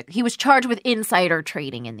specifically? He was charged with insider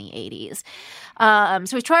trading in the 80s.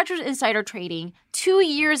 So he's charged with insider trading. 2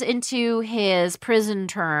 years into his prison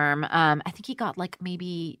term, I think he got like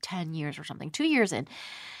maybe 10 years or something. 2 years in,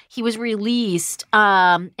 he was released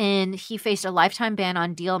and he faced a lifetime ban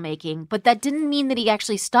on deal making. But that didn't mean that he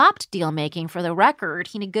actually stopped deal making. For the record,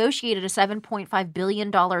 he negotiated a $7.5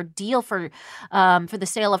 billion deal for the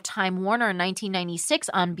sale of Time Warner in 1996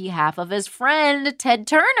 on behalf of his friend Ted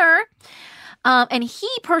Turner. And he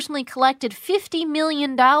personally collected $50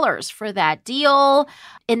 million for that deal.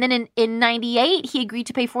 And then in 98, he agreed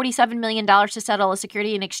to pay $47 million to settle a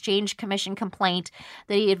Security and Exchange Commission complaint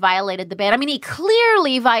that he had violated the ban. I mean, he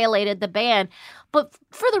clearly violated the ban. But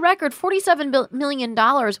for the record, $47 million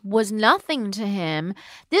was nothing to him.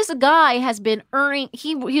 This guy has been earning,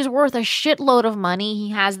 he's worth a shitload of money.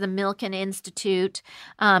 He has the Milken Institute.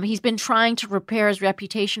 He's been trying to repair his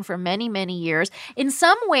reputation for many, many years. In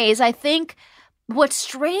some ways, I think what's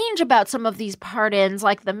strange about some of these pardons,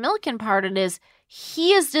 like the Milken pardon, is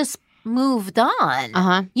he has just moved on.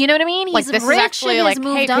 Uh-huh. You know what I mean? Like, He's this rich is actually and like, has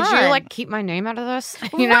moved hey, on. could you like keep my name out of this?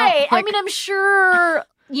 Right. Like, I mean, I'm sure,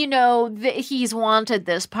 that he's wanted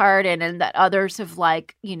this pardon and that others have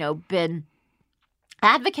been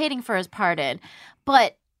advocating for his pardon.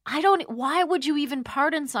 But why would you even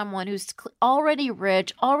pardon someone who's already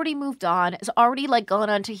rich, already moved on, has already like gone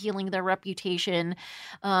on to healing their reputation?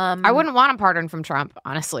 I wouldn't want a pardon from Trump,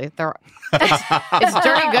 honestly. It's dirty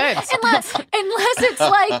goods. Unless it's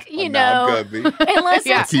like, you know, I'm good, B. unless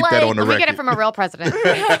Yeah. it's Keep like, that on the We get it record. from a real president.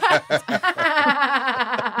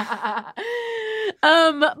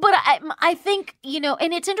 But I think, you know,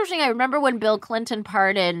 and it's interesting. I remember when Bill Clinton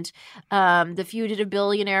pardoned the fugitive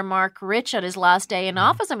billionaire Mark Rich at his last day in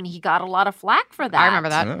office. I mean, he got a lot of flack for that. I remember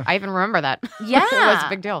that. Yeah. I even remember that. Yeah. It was a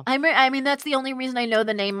big deal. I mean, that's the only reason I know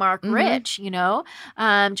the name Mark Rich, you know.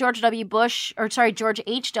 George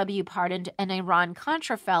H.W. pardoned an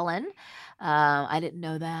Iran-Contra felon. I didn't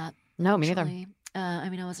know that. No, me neither. Actually. I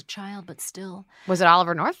mean, I was a child, but still. Was it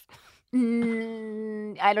Oliver North?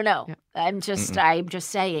 I don't know. Yeah. I'm just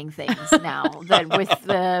saying things now that with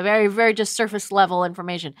very, very just surface level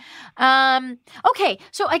information. Okay,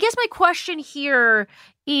 so I guess my question here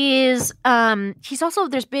is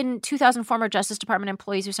there's been 2,000 former Justice Department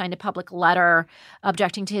employees who signed a public letter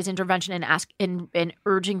objecting to his intervention and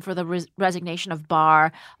urging for the resignation of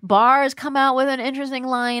Barr. Barr has come out with an interesting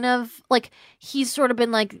line of like he's sort of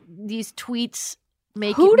been like these tweets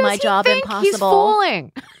making my job impossible. He's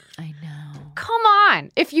fooling. I know. Come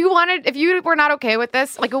on. If you were not okay with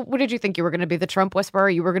this, like, what did you think? You were going to be the Trump whisperer?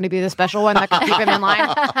 You were going to be the special one that could keep him in line?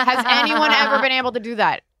 Has anyone ever been able to do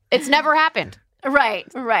that? It's never happened. Right.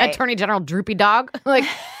 Attorney General Droopy Dog. Like,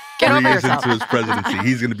 get 3 over years yourself. into his presidency,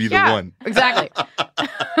 he's going to be the one. Exactly.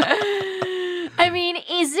 I mean,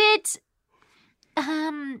 is it?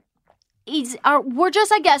 We're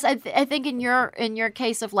just, I guess, I think in your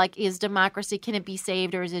case of like, is democracy, can it be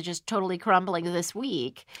saved, or is it just totally crumbling this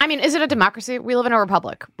week? I mean, is it a democracy? We live in a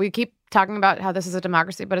republic. We keep talking about how this is a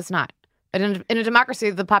democracy, but it's not. In a democracy,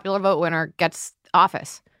 the popular vote winner gets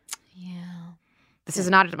office. Yeah. This is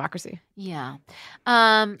not a democracy. Yeah.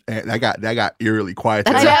 And that got eerily quiet.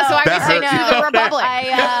 That's there. why we That say hurt. to the republic.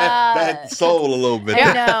 That soul a little bit.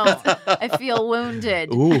 I know. I feel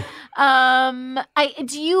wounded. Ooh.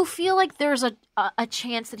 Do you feel like there's a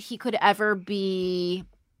chance that he could ever be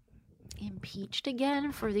impeached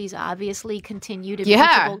again for these obviously continued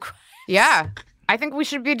impeachable crimes? Yeah. I think we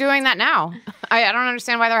should be doing that now. I don't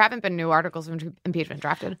understand why there haven't been new articles of impeachment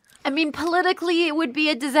drafted. I mean, politically, it would be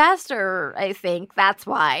a disaster, I think. That's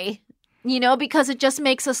why. You know, because it just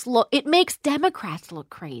makes it makes Democrats look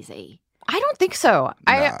crazy. I don't think so.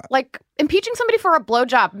 Nah. Impeaching somebody for a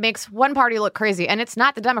blowjob makes one party look crazy, and it's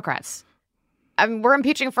not the Democrats. I mean, we're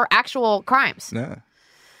impeaching for actual crimes. Nah.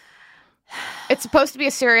 It's supposed to be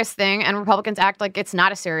a serious thing, and Republicans act like it's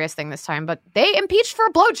not a serious thing this time, but they impeached for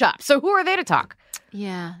a blowjob. So who are they to talk?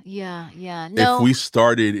 Yeah. No. If we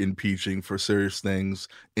started impeaching for serious things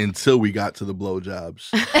until we got to the blowjobs,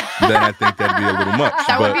 then I think that'd be a little much.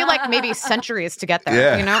 That would But be like maybe centuries to get there,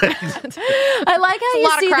 Yeah. you know? I like how a you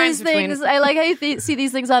lot of see crimes these things. between- I like how you see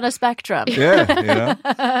these things on a spectrum. yeah, you know.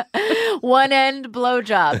 One end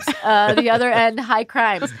blowjobs, the other end high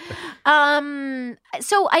crimes.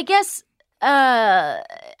 So I guess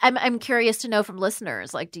I'm curious to know from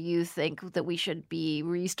listeners. Like, do you think that we should be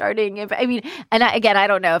restarting? I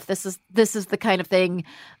don't know if this is the kind of thing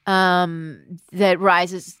that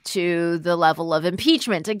rises to the level of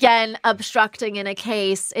impeachment. Again, obstructing in a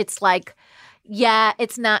case, it's like. Yeah,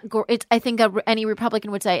 it's not. I think any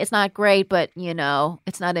Republican would say it's not great, but you know,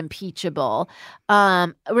 it's not impeachable.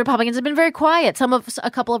 Republicans have been very quiet.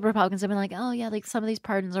 A couple of Republicans have been like, "Oh yeah, like some of these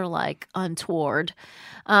pardons are like untoward."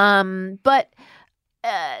 But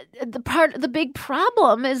the big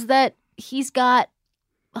problem is that he's got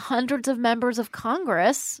hundreds of members of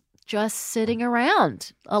Congress just sitting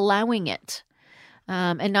around, allowing it.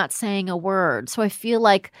 And not saying a word. So I feel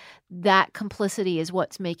like that complicity is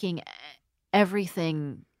what's making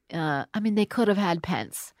everything. They could have had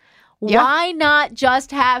Pence. Yeah. Why not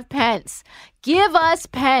just have Pence? Give us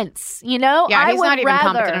Pence. You know, Yeah, I he's would not even rather,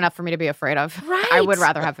 competent enough for me to be afraid of. Right. I would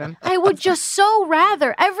rather have him. I would just so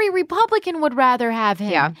rather. Every Republican would rather have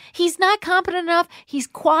him. Yeah. He's not competent enough. He's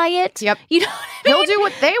quiet. Yep. You know what I mean? He'll do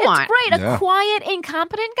what they want. It's great. Yeah. A quiet,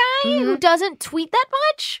 incompetent guy who doesn't tweet that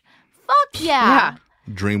much? Fuck yeah.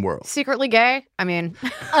 Dream world. Secretly gay? I mean,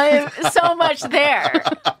 So much there.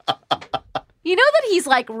 You know that he's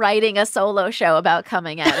like writing a solo show about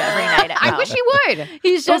coming out every night. At I home. wish he would.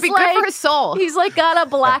 He's It would just be like good for his soul. He's like got a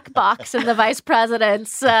black box in the vice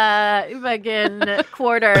president's fucking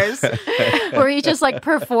quarters, where he just like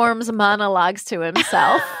performs monologues to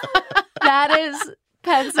himself. That is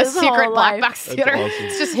Pence's A secret whole black life. box theater. awesome.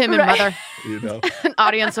 It's just him Right. and Mother. You know, An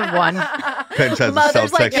audience of one. Pence has a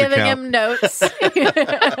Mother's like self-text giving account. him notes.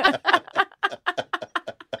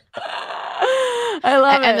 I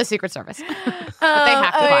love it. And the Secret Service. But they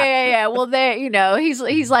have to clap. Yeah. Well,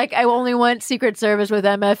 he's like, I only want Secret Service with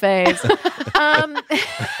MFAs.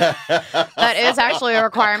 That is actually a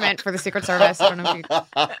requirement for the Secret Service. I don't know if you...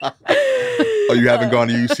 Oh, you haven't gone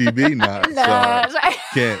to UCB? Nah. So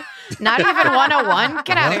can't. Not even 101?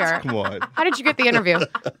 Get out of here. Come on. How did you get the interview?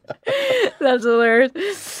 That's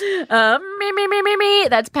hilarious. Me.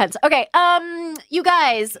 That's Pence. Okay. You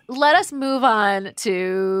guys, let us move on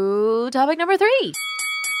to topic number 3.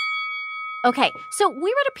 Okay, so we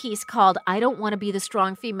read a piece called I Don't Want to Be the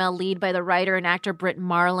Strong Female Lead by the writer and actor Britt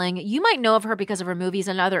Marling. You might know of her because of her movies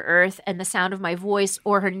Another Earth and The Sound of My Voice,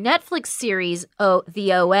 or her Netflix series,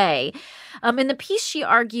 The OA. In the piece, she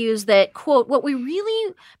argues that, quote, what we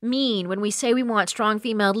really mean when we say we want strong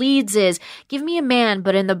female leads is, give me a man,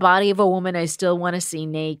 but in the body of a woman I still want to see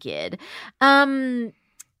naked. Do you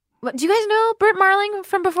guys know Britt Marling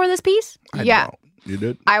from before this piece? I Yeah. don't. You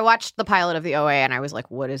did? I watched the pilot of the OA and I was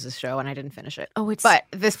like, what is this show? And I didn't finish it. Oh, it's But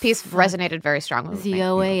this piece resonated very strongly with The me.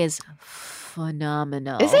 OA is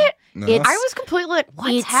phenomenal. Is it? No. It's- I was completely like,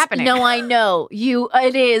 what's happening? No, I know.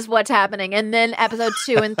 It is what's happening. And then episode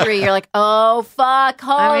 2 and 3, you're like, oh, fuck.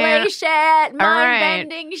 Holy shit.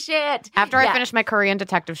 Mind-bending shit. After I finish my Korean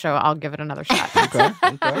detective show, I'll give it another shot. Okay.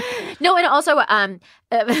 No, and also,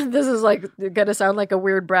 this is like going to sound like a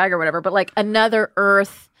weird brag or whatever, but like Another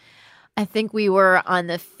Earth, I think we were on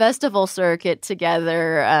the festival circuit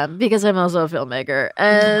together because I'm also a filmmaker,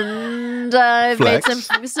 and I've made some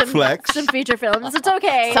feature films. It's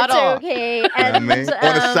okay. Subtle. It's okay. You know what I And mean? On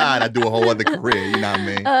the side, I do a whole other career. You know what I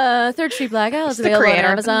mean? Third Street Blackout is the available on creator.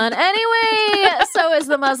 Amazon. Anyway, so is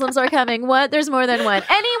The Muslims Are Coming. What? There's more than one.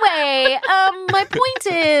 Anyway, my point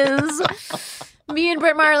is, me and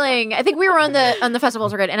Britt Marling, I think we were on the festival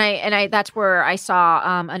circuit, and I that's where I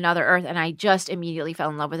saw Another Earth, and I just immediately fell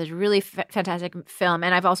in love with this really fantastic film.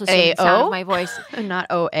 And I've also seen Sound of My Voice, Not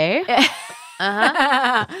OA.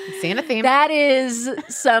 Seeing a theme. That is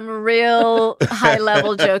some real high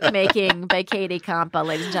level joke making by Katie Compa,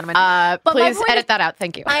 ladies and gentlemen. But Please my point edit is, that out.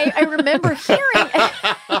 Thank you. I remember hearing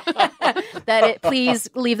please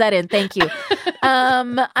leave that in. Thank you.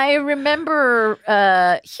 I remember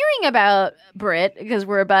hearing about Britt because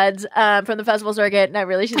we're buds from the festival circuit. Not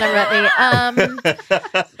really. She's never met me.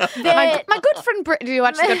 My good friend Britt. Do you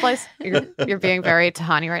watch The Good Place? You're being very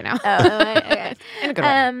Tahani right now. Okay. In a good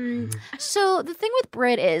way. So the thing with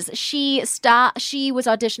Britt is she was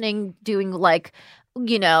auditioning doing like,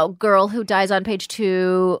 you know, girl who dies on page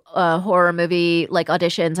 2 horror movie like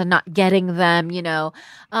auditions and not getting them, you know.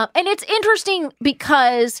 And it's interesting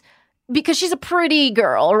because she's a pretty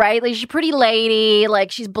girl, right? Like she's a pretty lady,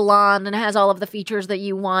 like she's blonde and has all of the features that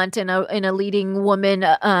you want in a leading woman.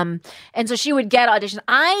 And so she would get auditions.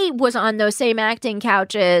 I was on those same acting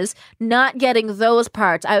couches, not getting those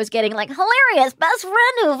parts. I was getting like hilarious best friend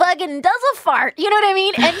who fucking does a fart. You know what I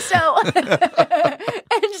mean? And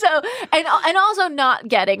and also not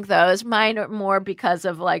getting those. Mine are more because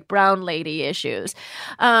of like brown lady issues.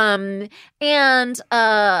 And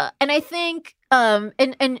I think.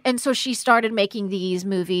 And so she started making these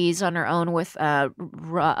movies on her own with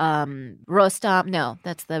Rostam. No,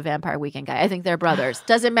 that's the Vampire Weekend guy. I think they're brothers.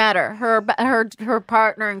 Doesn't matter. Her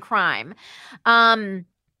partner in crime. And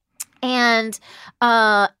I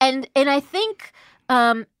think.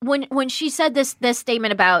 When she said this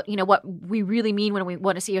statement about, you know, what we really mean when we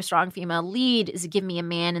want to see a strong female lead is give me a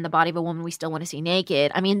man in the body of a woman we still want to see naked.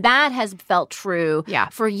 I mean, that has felt true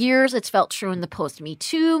for years. It's felt true in the post-Me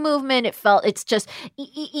Too movement. It's just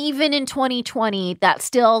even in 2020, that's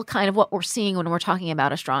still kind of what we're seeing when we're talking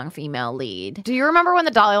about a strong female lead. Do you remember when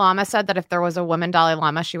the Dalai Lama said that if there was a woman Dalai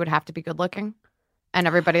Lama, she would have to be good looking? And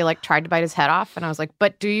everybody like tried to bite his head off. And I was like,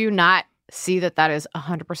 but do you not see that is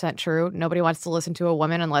 100% true? Nobody wants to listen to a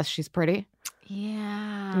woman unless she's pretty.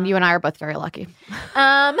 Yeah. And you and I are both very lucky.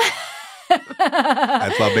 That's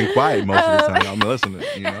why I've been quiet most of the time. I'm listening,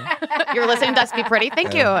 you know? You're listening to us be pretty.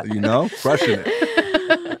 Thank you. You know? Crushing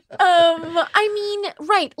it. I mean,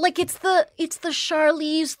 right. Like it's the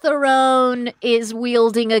Charlize Theron is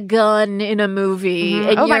wielding a gun in a movie. Mm-hmm.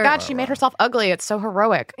 And oh my God, she made herself ugly. It's so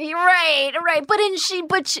heroic. Right.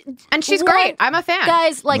 And she's great. I'm a fan.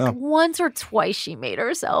 Guys, like once or twice she made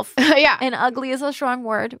herself. Yeah. And ugly is a strong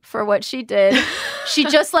word for what she did. She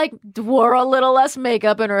just like wore a little less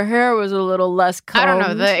makeup and her hair was a little less combed. I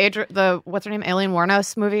don't know. The what's her name? Alien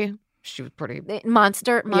Warnos movie. She was pretty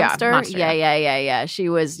Monster. Yeah, Monster. Yeah. She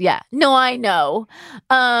was. Yeah. No, I know.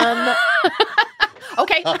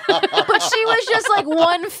 Okay. but she was just like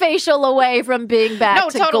one facial away from being back No,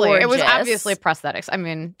 to totally. gorgeous. It was obviously prosthetics. I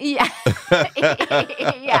mean, yeah,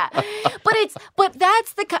 yeah. But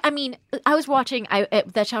that's the. I mean, I was watching.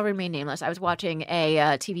 That shall remain nameless. I was watching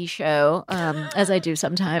a TV show, as I do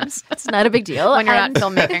sometimes. It's not a big deal when you're not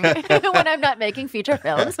filmmaking. when I'm not making feature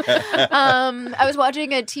films. I was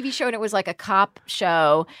watching a TV show and it was like a cop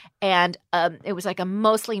show, and it was like a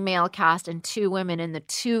mostly male cast and 2 women, and the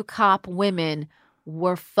 2 cop women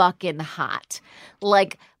were fucking hot.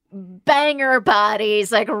 Like banger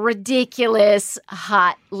bodies, like ridiculous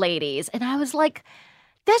hot ladies. And I was like,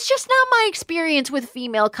 that's just not my experience with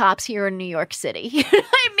female cops here in New York City. You know what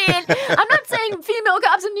I mean? I'm not saying female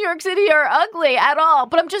cops in New York City are ugly at all,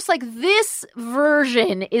 but I'm just like, this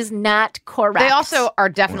version is not correct. They also are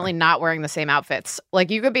definitely not wearing the same outfits.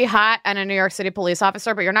 Like, you could be hot and a New York City police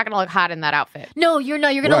officer, but you're not going to look hot in that outfit. No, you're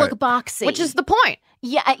not. You're going to look boxy. Which is the point.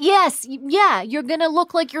 Yeah, yes, yeah. You're going to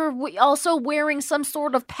look like you're also wearing some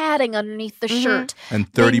sort of padding underneath the shirt.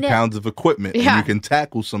 And 30 pounds of equipment. Yeah. And you can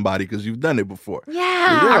tackle somebody because you've done it before.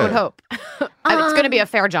 Yeah. I would hope. It's going to be a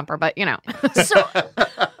fair jumper, but you know. So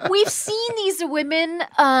we've seen these women,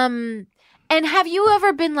 and have you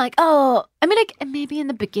ever been like, oh, I mean, like, maybe in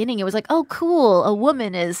the beginning it was like, oh, cool, a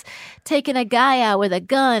woman is taking a guy out with a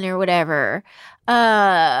gun or whatever.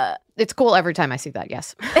 It's cool every time I see that,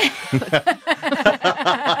 yes.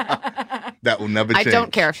 That will never change. I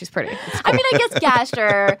don't care if she's pretty. I mean, I guess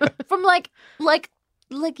Gastor, from like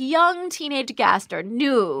young teenage Gastor,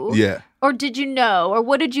 knew. Yeah. Or did you know? Or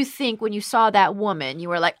what did you think when you saw that woman? You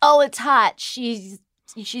were like, oh, it's hot. She's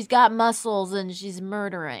got muscles and she's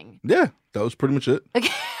murdering. Yeah, that was pretty much it. Okay.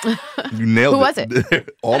 You nailed it. Who was it?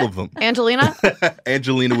 All of them. Angelina?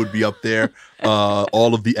 Angelina would be up there.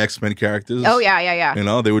 All of the X-Men characters. Oh, yeah. You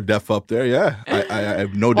know, they were def up there. Yeah, I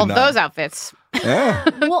have no Well, denial. those outfits. Yeah.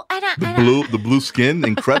 Well, The blue skin,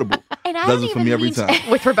 incredible. And I Does don't it for even me every mean to- time.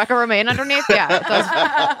 With Rebecca Romaine underneath? Yeah, it does.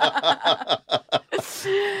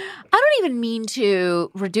 I don't even mean to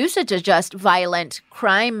reduce it to just violent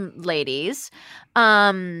crime ladies.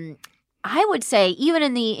 I would say even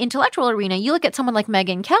in the intellectual arena, you look at someone like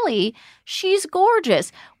Megyn Kelly, she's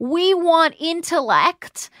gorgeous. We want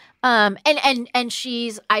intellect. And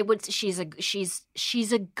she's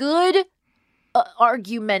a good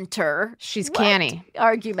argumenter. She's canny.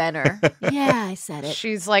 Argumenter. Yeah, I said it.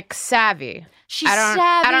 She's like savvy. She's savvy.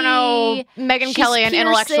 I don't know. Megyn She's Kelly and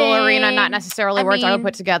intellectual piercing. arena, not necessarily words I would mean,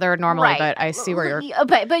 put together normally, right. but I see where you're.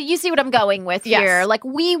 But you see what I'm going with here. Like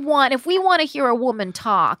if we want to hear a woman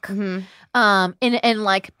talk, and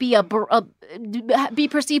like be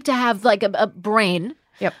perceived to have like a brain.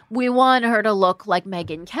 Yep. We want her to look like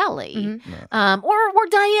Megyn Kelly. Or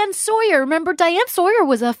Diane Sawyer. Remember, Diane Sawyer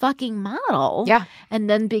was a fucking model. Yeah. And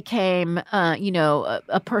then became,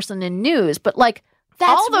 a person in news. But like,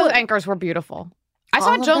 that's all those anchors were beautiful. I saw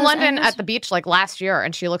All of Joan those London anchors- at the beach like last year,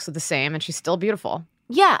 and she looks the same, and she's still beautiful.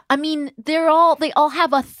 Yeah, I mean, they all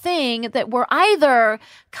have a thing that we're either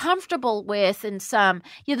comfortable with in some.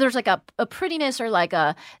 There's like a prettiness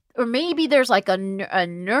or maybe there's like a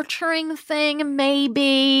nurturing thing.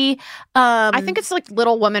 Maybe I think it's like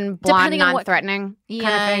Little Woman, blonde, depending on non-threatening kind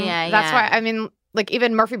Yeah, of thing. yeah, That's yeah. why. I mean, like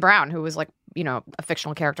even Murphy Brown, who was like a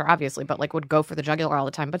fictional character, obviously, but like would go for the jugular all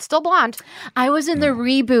the time, but still blonde. I was in the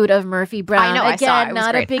reboot of Murphy Brown. I know, I Again, saw it. It was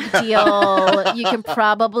not great. a big deal. You can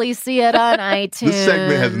probably see it on iTunes. This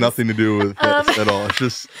segment has nothing to do with this at all. It's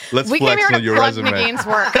just let's We came flex here on to your plug resume. McGain's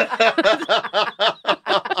work.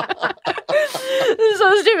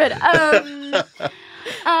 So stupid.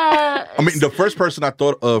 I mean, the first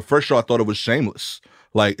show I thought it was Shameless.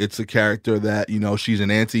 Like, it's a character that, she's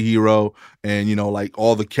an anti-hero, and, like,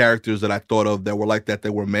 all the characters that I thought of that were like that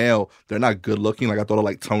were male, they're not good looking. Like, I thought of,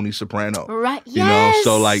 like, Tony Soprano. Right, You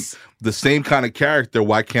so, like, the same kind of character,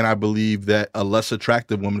 why can't I believe that a less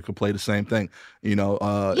attractive woman could play the same thing?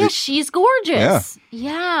 She's gorgeous.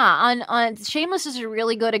 Yeah. On Shameless is a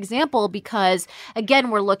really good example because, again,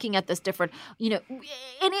 we're looking at this different,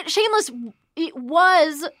 Shameless, it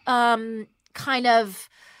was kind of,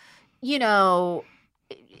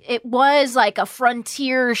 it was like a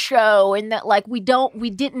frontier show in that like we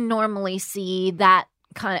didn't normally see that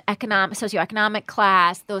kind of socioeconomic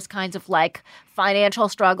class, those kinds of like financial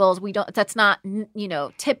struggles. That's not,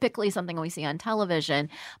 typically something we see on television,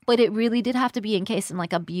 but it really did have to be encased in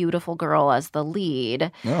like a beautiful girl as the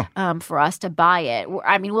lead for us to buy it.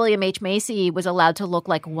 I mean, William H. Macy was allowed to look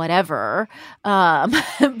like whatever.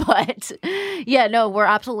 But yeah, no, we're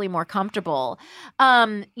absolutely more comfortable.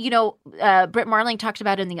 Britt Marling talked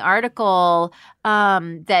about in the article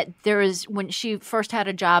that there is, when she first had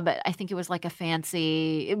a job at, I think it was like a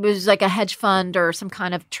hedge fund or some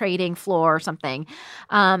kind of trading floor or something.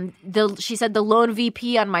 something. She said the lone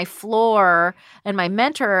VP on my floor and my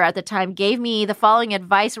mentor at the time gave me the following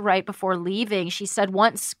advice right before leaving. She said,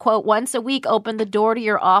 once a week, open the door to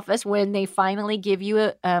your office when they finally give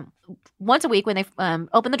you once a week when they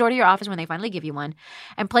open the door to your office when they finally give you one,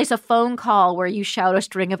 and place a phone call where you shout a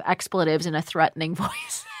string of expletives in a threatening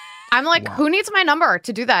voice. I'm like, who needs my number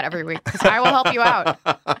to do that every week? Because I will help you out.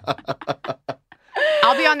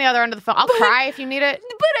 I'll be on the other end of the phone. I'll cry if you need it.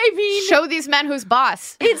 But I mean, show these men who's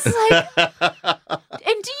boss. It's like,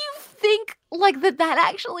 and do you think like that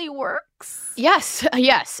actually works? Yes,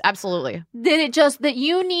 absolutely. That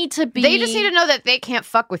you need to be. They just need to know that they can't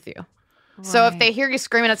fuck with you. Right. So if they hear you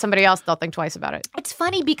screaming at somebody else, they'll think twice about it. It's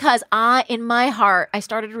funny because in my heart, I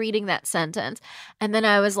started reading that sentence, and then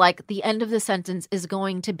I was like, the end of the sentence is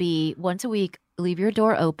going to be once a week, leave your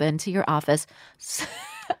door open to your office.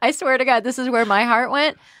 I swear to God, this is where my heart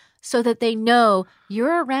went, so that they know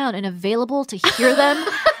you're around and available to hear them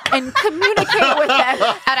and communicate with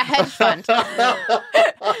them. At a hedge fund.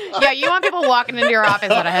 Yeah, you want people walking into your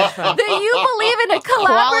office at a hedge fund. That you believe in a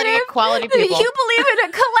collaborative quality people. That you believe in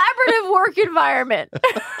a collaborative work environment.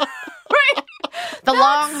 Right? The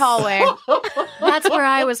long hallway. That's where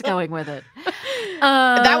I was going with it.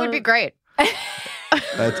 That would be great.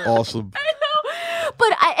 That's awesome. I know.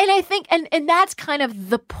 But I think and that's kind of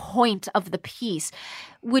the point of the piece,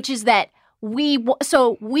 which is that we've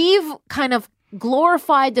kind of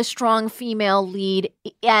glorified the strong female lead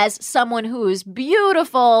as someone who is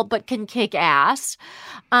beautiful but can kick ass.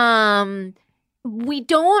 We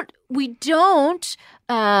don't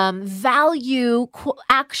value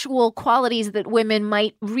actual qualities that women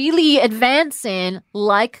might really advance in,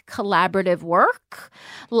 like collaborative work,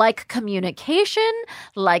 like communication,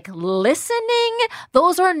 like listening.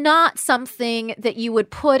 Those are not something that you would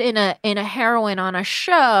put in a heroine on a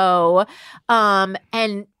show,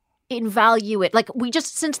 and value it. Like we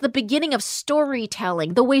just, since the beginning of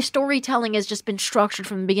storytelling, the way storytelling has just been structured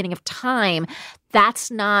from the beginning of time, that's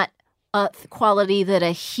not a quality that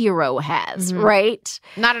a hero has, right?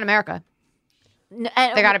 Not in America. They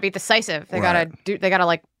got to be decisive. They got to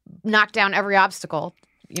like knock down every obstacle.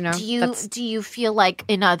 You know. Do you feel like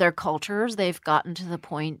in other cultures they've gotten to the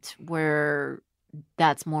point where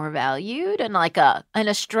that's more valued and like in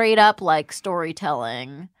a straight up like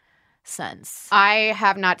storytelling sense? I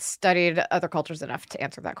have not studied other cultures enough to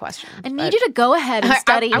answer that question. I need you to go ahead and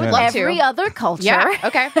study every other culture. Yeah,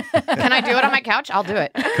 okay. Can I do it on my couch? I'll do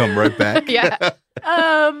it. Come right back. Yeah.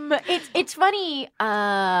 It's funny.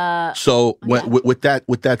 So with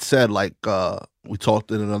that said, like we talked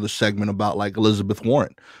in another segment about like Elizabeth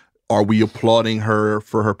Warren. Are we applauding her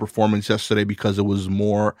for her performance yesterday because it was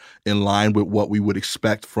more in line with what we would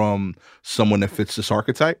expect from someone that fits this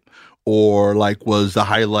archetype? Or like was the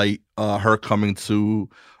highlight her coming to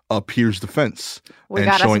Pierre's defense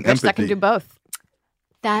and showing empathy? That can do both.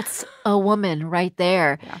 That's a woman right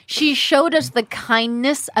there. Yeah. She showed us the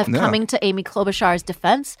kindness of coming to Amy Klobuchar's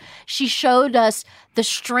defense. She showed us the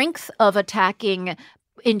strength of attacking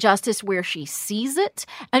injustice where she sees it.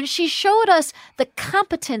 And she showed us the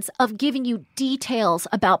competence of giving you details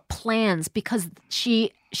about plans because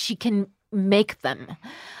she can make them.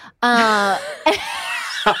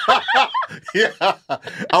 Yeah,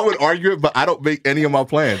 I would argue it, but I don't make any of my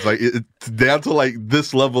plans. Like it's down to like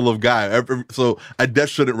this level of guy. So I definitely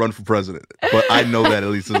shouldn't run for president, but I know that at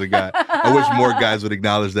least as a guy. I wish more guys would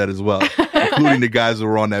acknowledge that as well, including the guys that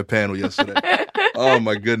were on that panel yesterday. Oh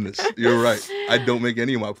my goodness, you're right. I don't make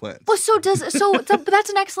any of my plans. Well, so that's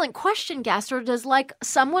an excellent question, Gastor. Does like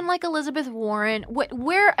someone like Elizabeth Warren,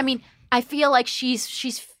 where I mean, I feel like she's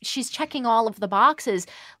checking all of the boxes,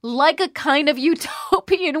 like a kind of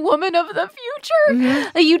utopian woman of the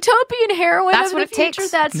future, a utopian heroine of the future.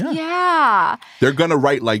 That's yeah. They're gonna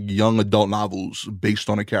write like young adult novels based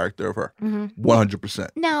on a character of her, 100%.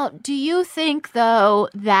 Now, do you think though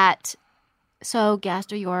that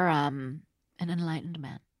Gastor, you're an enlightened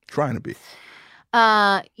man, trying to be.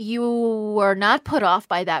 You were not put off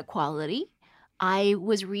by that quality. I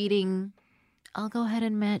was reading. I'll go ahead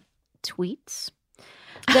and admit. Tweets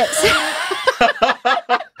that's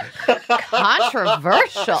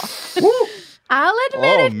controversial. I'll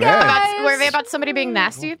admit it, guys. Were they about somebody being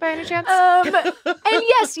nasty by any chance? And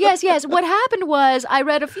yes. What happened was I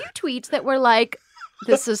read a few tweets that were like,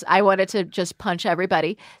 I wanted to just punch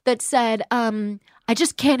everybody, that said, I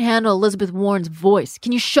just can't handle Elizabeth Warren's voice.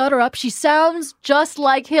 Can you shut her up? She sounds just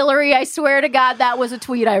like Hillary. I swear to God, that was a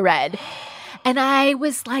tweet I read. And I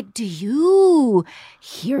was like, do you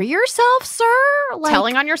hear yourself, sir? Like,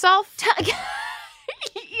 telling on yourself?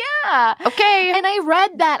 Yeah. Okay. And I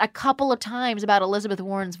read that a couple of times about Elizabeth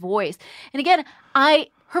Warren's voice. And again,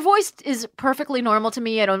 her voice is perfectly normal to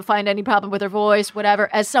me. I don't find any problem with her voice, whatever.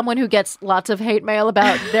 As someone who gets lots of hate mail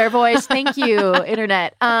about their voice, thank you,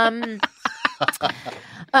 internet.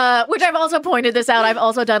 Which I've also pointed this out. I've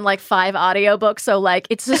also done like 5 audiobooks. So like,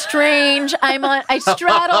 it's a strange, I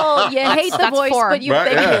straddle, you hate the voice, 4. but you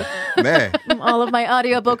Right, thank you. Man. All of my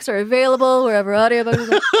audiobooks are available wherever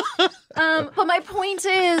audiobooks are. But my point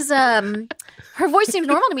is, her voice seems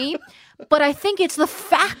normal to me, but I think it's the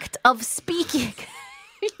fact of speaking.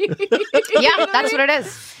 Yeah, that's what it is.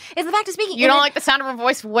 It's the fact of speaking. You don't like the sound of her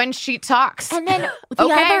voice when she talks. And then the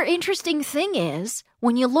other interesting thing is,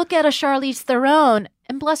 when you look at a Charlize Theron,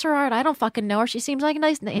 and bless her heart, I don't fucking know her. She seems like a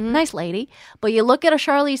nice lady. But you look at a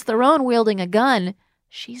Charlize Theron wielding a gun,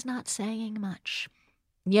 she's not saying much.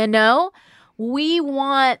 You know? We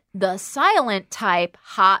want the silent type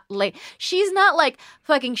hot lady. She's not like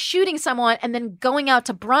fucking shooting someone and then going out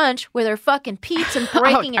to brunch with her fucking Pete's and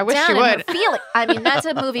breaking I it wish down she and her would. feeling. I mean, that's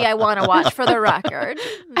a movie I want to watch for the record.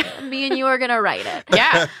 Me and you are gonna write it.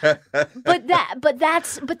 Yeah. But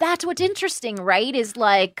that's what's interesting, right? Is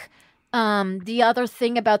like the other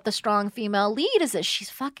thing about the strong female lead is that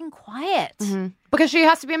she's fucking quiet. Mm-hmm. Because she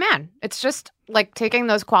has to be a man. It's just like taking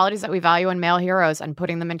those qualities that we value in male heroes and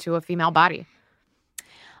putting them into a female body.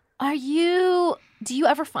 Do you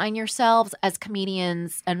ever find yourselves as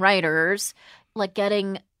comedians and writers like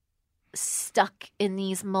getting stuck in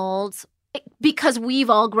these molds? Because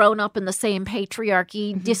we've all grown up in the same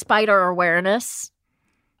patriarchy despite our awareness.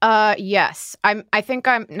 Yes. I think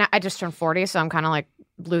I just turned 40, so I'm kind of like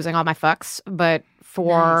losing all my fucks. But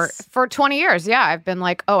for 20 years, yeah, I've been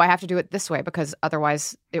like, oh, I have to do it this way because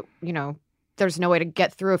otherwise, there's no way to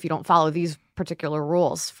get through if you don't follow these particular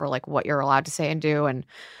rules for like what you're allowed to say and do. And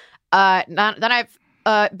then I've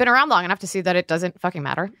been around long enough to see that it doesn't fucking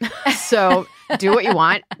matter. So do what you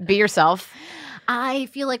want, be yourself. I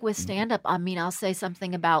feel like with stand-up, I mean, I'll say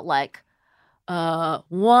something about like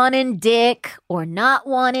wanting dick or not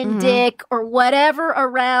wanting dick or whatever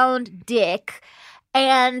around dick,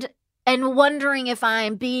 and wondering if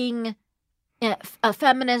I'm being a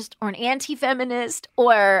feminist or an anti-feminist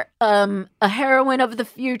or a heroine of the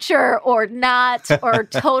future or not, or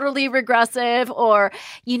totally regressive, or,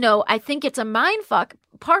 I think it's a mind fuck,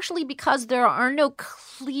 partially because there are no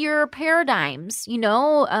clear paradigms,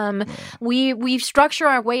 we structure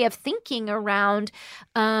our way of thinking around,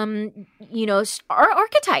 our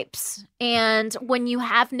archetypes. And when you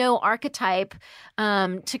have no archetype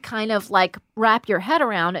to kind of like wrap your head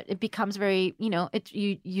around it, it becomes very,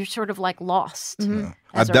 you're sort of like lost. Yeah.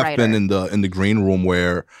 I've definitely been in the green room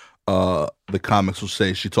where the comics will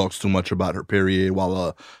say she talks too much about her period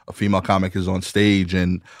while a female comic is on stage,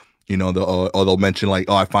 and they'll mention like,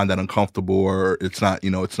 oh, I find that uncomfortable, or it's not,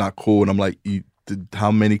 it's not cool. And I'm like,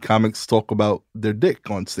 how many comics talk about their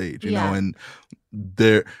dick on stage, you know? And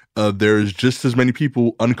there's just as many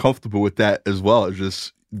people uncomfortable with that as well. It's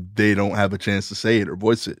just they don't have a chance to say it or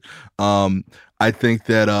voice it. I think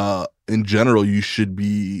that in general, you should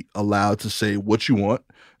be allowed to say what you want,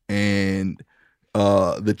 and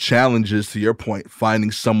the challenge is, to your point,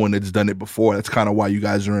 finding someone that's done it before. That's kind of why you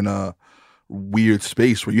guys are in a weird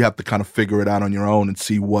space where you have to kind of figure it out on your own and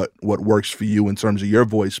see what works for you in terms of your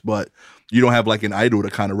voice, but you don't have like an idol to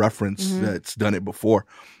kind of reference that's done it before.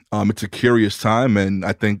 It's a curious time, and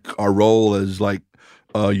I think our role as like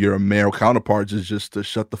your male counterparts is just to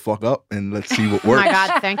shut the fuck up and let's see what works. Oh my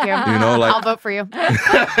God, thank you. I'll vote for you.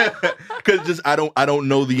 Because just I don't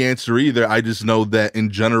know the answer either. I just know that in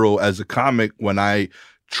general, as a comic, when I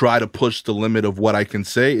try to push the limit of what I can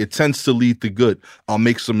say, it tends to lead to good. I'll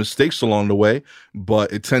make some mistakes along the way, but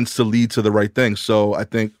it tends to lead to the right thing. So I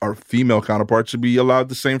think our female counterparts should be allowed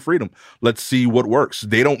the same freedom. Let's see what works.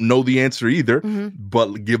 They don't know the answer either,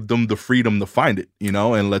 but give them the freedom to find it,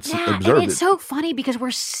 and let's observe it. It's so funny because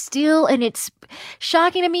we're still, and it's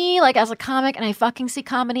shocking to me, like as a comic, and I fucking see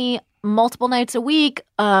comedy multiple nights a week,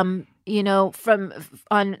 from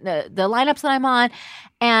on the lineups that I'm on,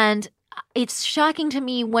 and it's shocking to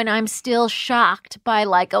me when I'm still shocked by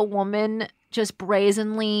like a woman just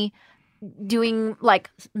brazenly doing like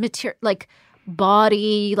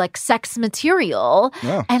body, like sex material.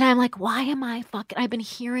 Yeah. And I'm like, why am I I've been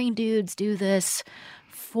hearing dudes do this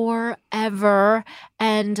forever.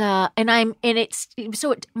 My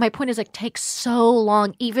point is like takes so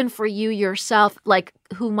long, even for you yourself, like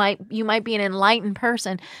you might be an enlightened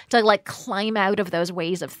person, to like climb out of those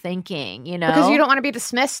ways of thinking, because you don't want to be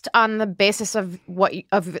dismissed on the basis of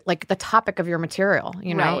like the topic of your material,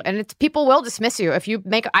 right. And people will dismiss you if you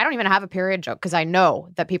make. I don't even have a period joke because I know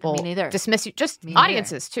that people dismiss you, just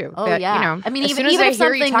audiences too. Oh that, yeah, I mean, even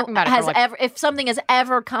if something has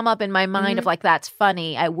ever come up in my mind of like that's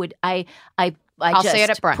funny, I'll just say it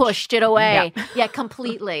at brunch. pushed it away. Yeah. Yeah,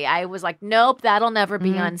 completely. I was like, nope, that'll never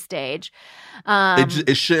be on stage.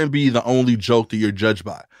 It shouldn't be the only joke that you're judged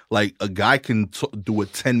by. Like, a guy can do a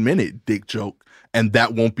 10-minute dick joke, and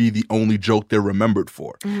that won't be the only joke they're remembered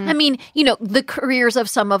for. I mean, the careers of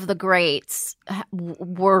some of the greats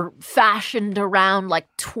were fashioned around like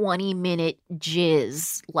 20-minute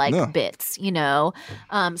jizz bits,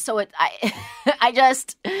 So I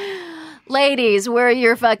just, ladies, where are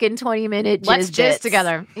your fucking 20-minute jizz Let's bits? jizz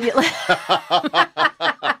together.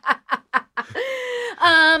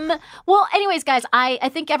 Well, anyways, guys, I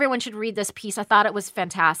think everyone should read this piece. I thought it was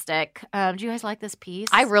fantastic. Do you guys like this piece?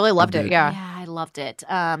 I really loved it. Yeah. Yeah, I loved it.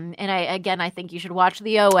 And I think you should watch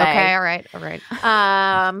the OA. Okay. All right.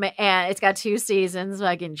 And it's got 2 seasons, so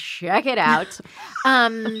I can check it out.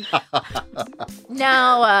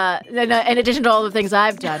 Now, in addition to all the things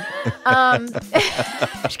I've done,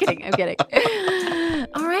 just kidding. I'm kidding.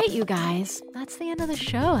 All right, you guys, that's the end of the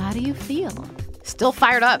show. How do you feel? Still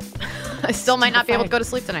fired up. I still might not be able to go to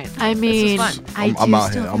sleep tonight. I mean, this was fun. I'm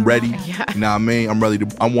out here. I'm ready. Yeah. You know what I mean? I'm ready to.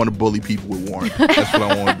 I want to bully people with Warren. That's what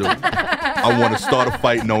I want to do. I want to start a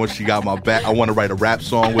fight knowing she got my back. I want to write a rap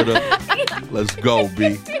song with her. Let's go,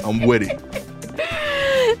 B. I'm with it.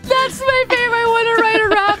 That's my favorite. I want to write a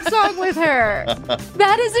rap song with her.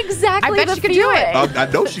 That is exactly I bet the she could do it. I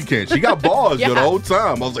know she can. She got bars Yeah. the whole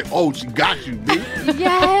time. I was like, oh, she got you, B.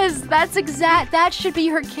 Yes, that should be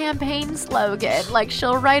her campaign slogan. Like,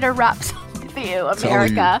 she'll write a rap song with you,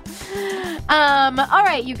 America. All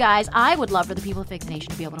right, you guys, I would love for the people of Fake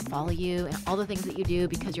Nation to be able to follow you and all the things that you do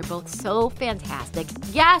because you're both so fantastic.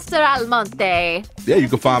 Gastor Almonte. Yeah, you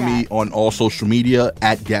can find me on all social media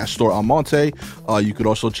at Gastor Almonte. You could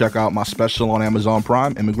also check out my special on Amazon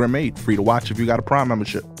Prime, Immigrant Made. Free to watch if you got a Prime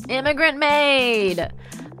membership. Immigrant Made. Katie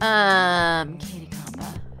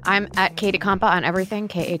Compa. I'm at Katie Compa on everything.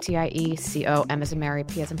 KATIECOM as in Mary,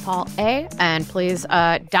 P as in Paul, A. And please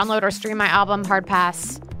download or stream my album, Hard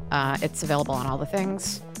Pass. It's available on all the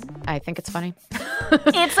things. I think it's funny.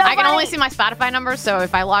 It's so I can funny. only see my Spotify numbers, so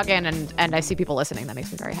if I log in and I see people listening, that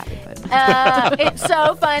makes me very happy. But It's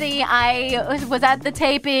so funny. I was at the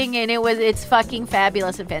taping and it's fucking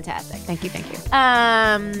fabulous and fantastic. thank you.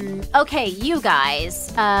 Okay, you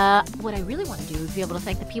guys. What I really want to do is be able to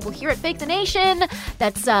thank the people here at Fake the Nation.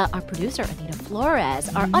 That's our producer, Anita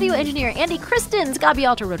Flores, our audio engineer, Andy Christens, Gabi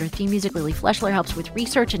Alter wrote our theme music, Lily Fleshler helps with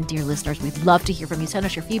research, and dear listeners, we'd love to hear from you. Send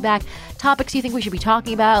us your feedback, topics you think we should be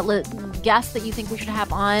talking about, guests that you think we should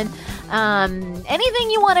have on,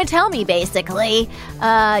 anything you want to tell me, basically.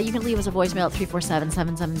 You can leave us a voicemail at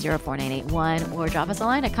 347-770-4981 or drop us a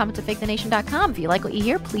line at comments@fakethenation.com. If you like what you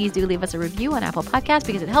hear, please do leave us a review on Apple Podcasts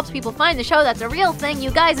because it helps people find the show. That's a real thing.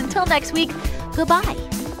 You guys, until next week, goodbye.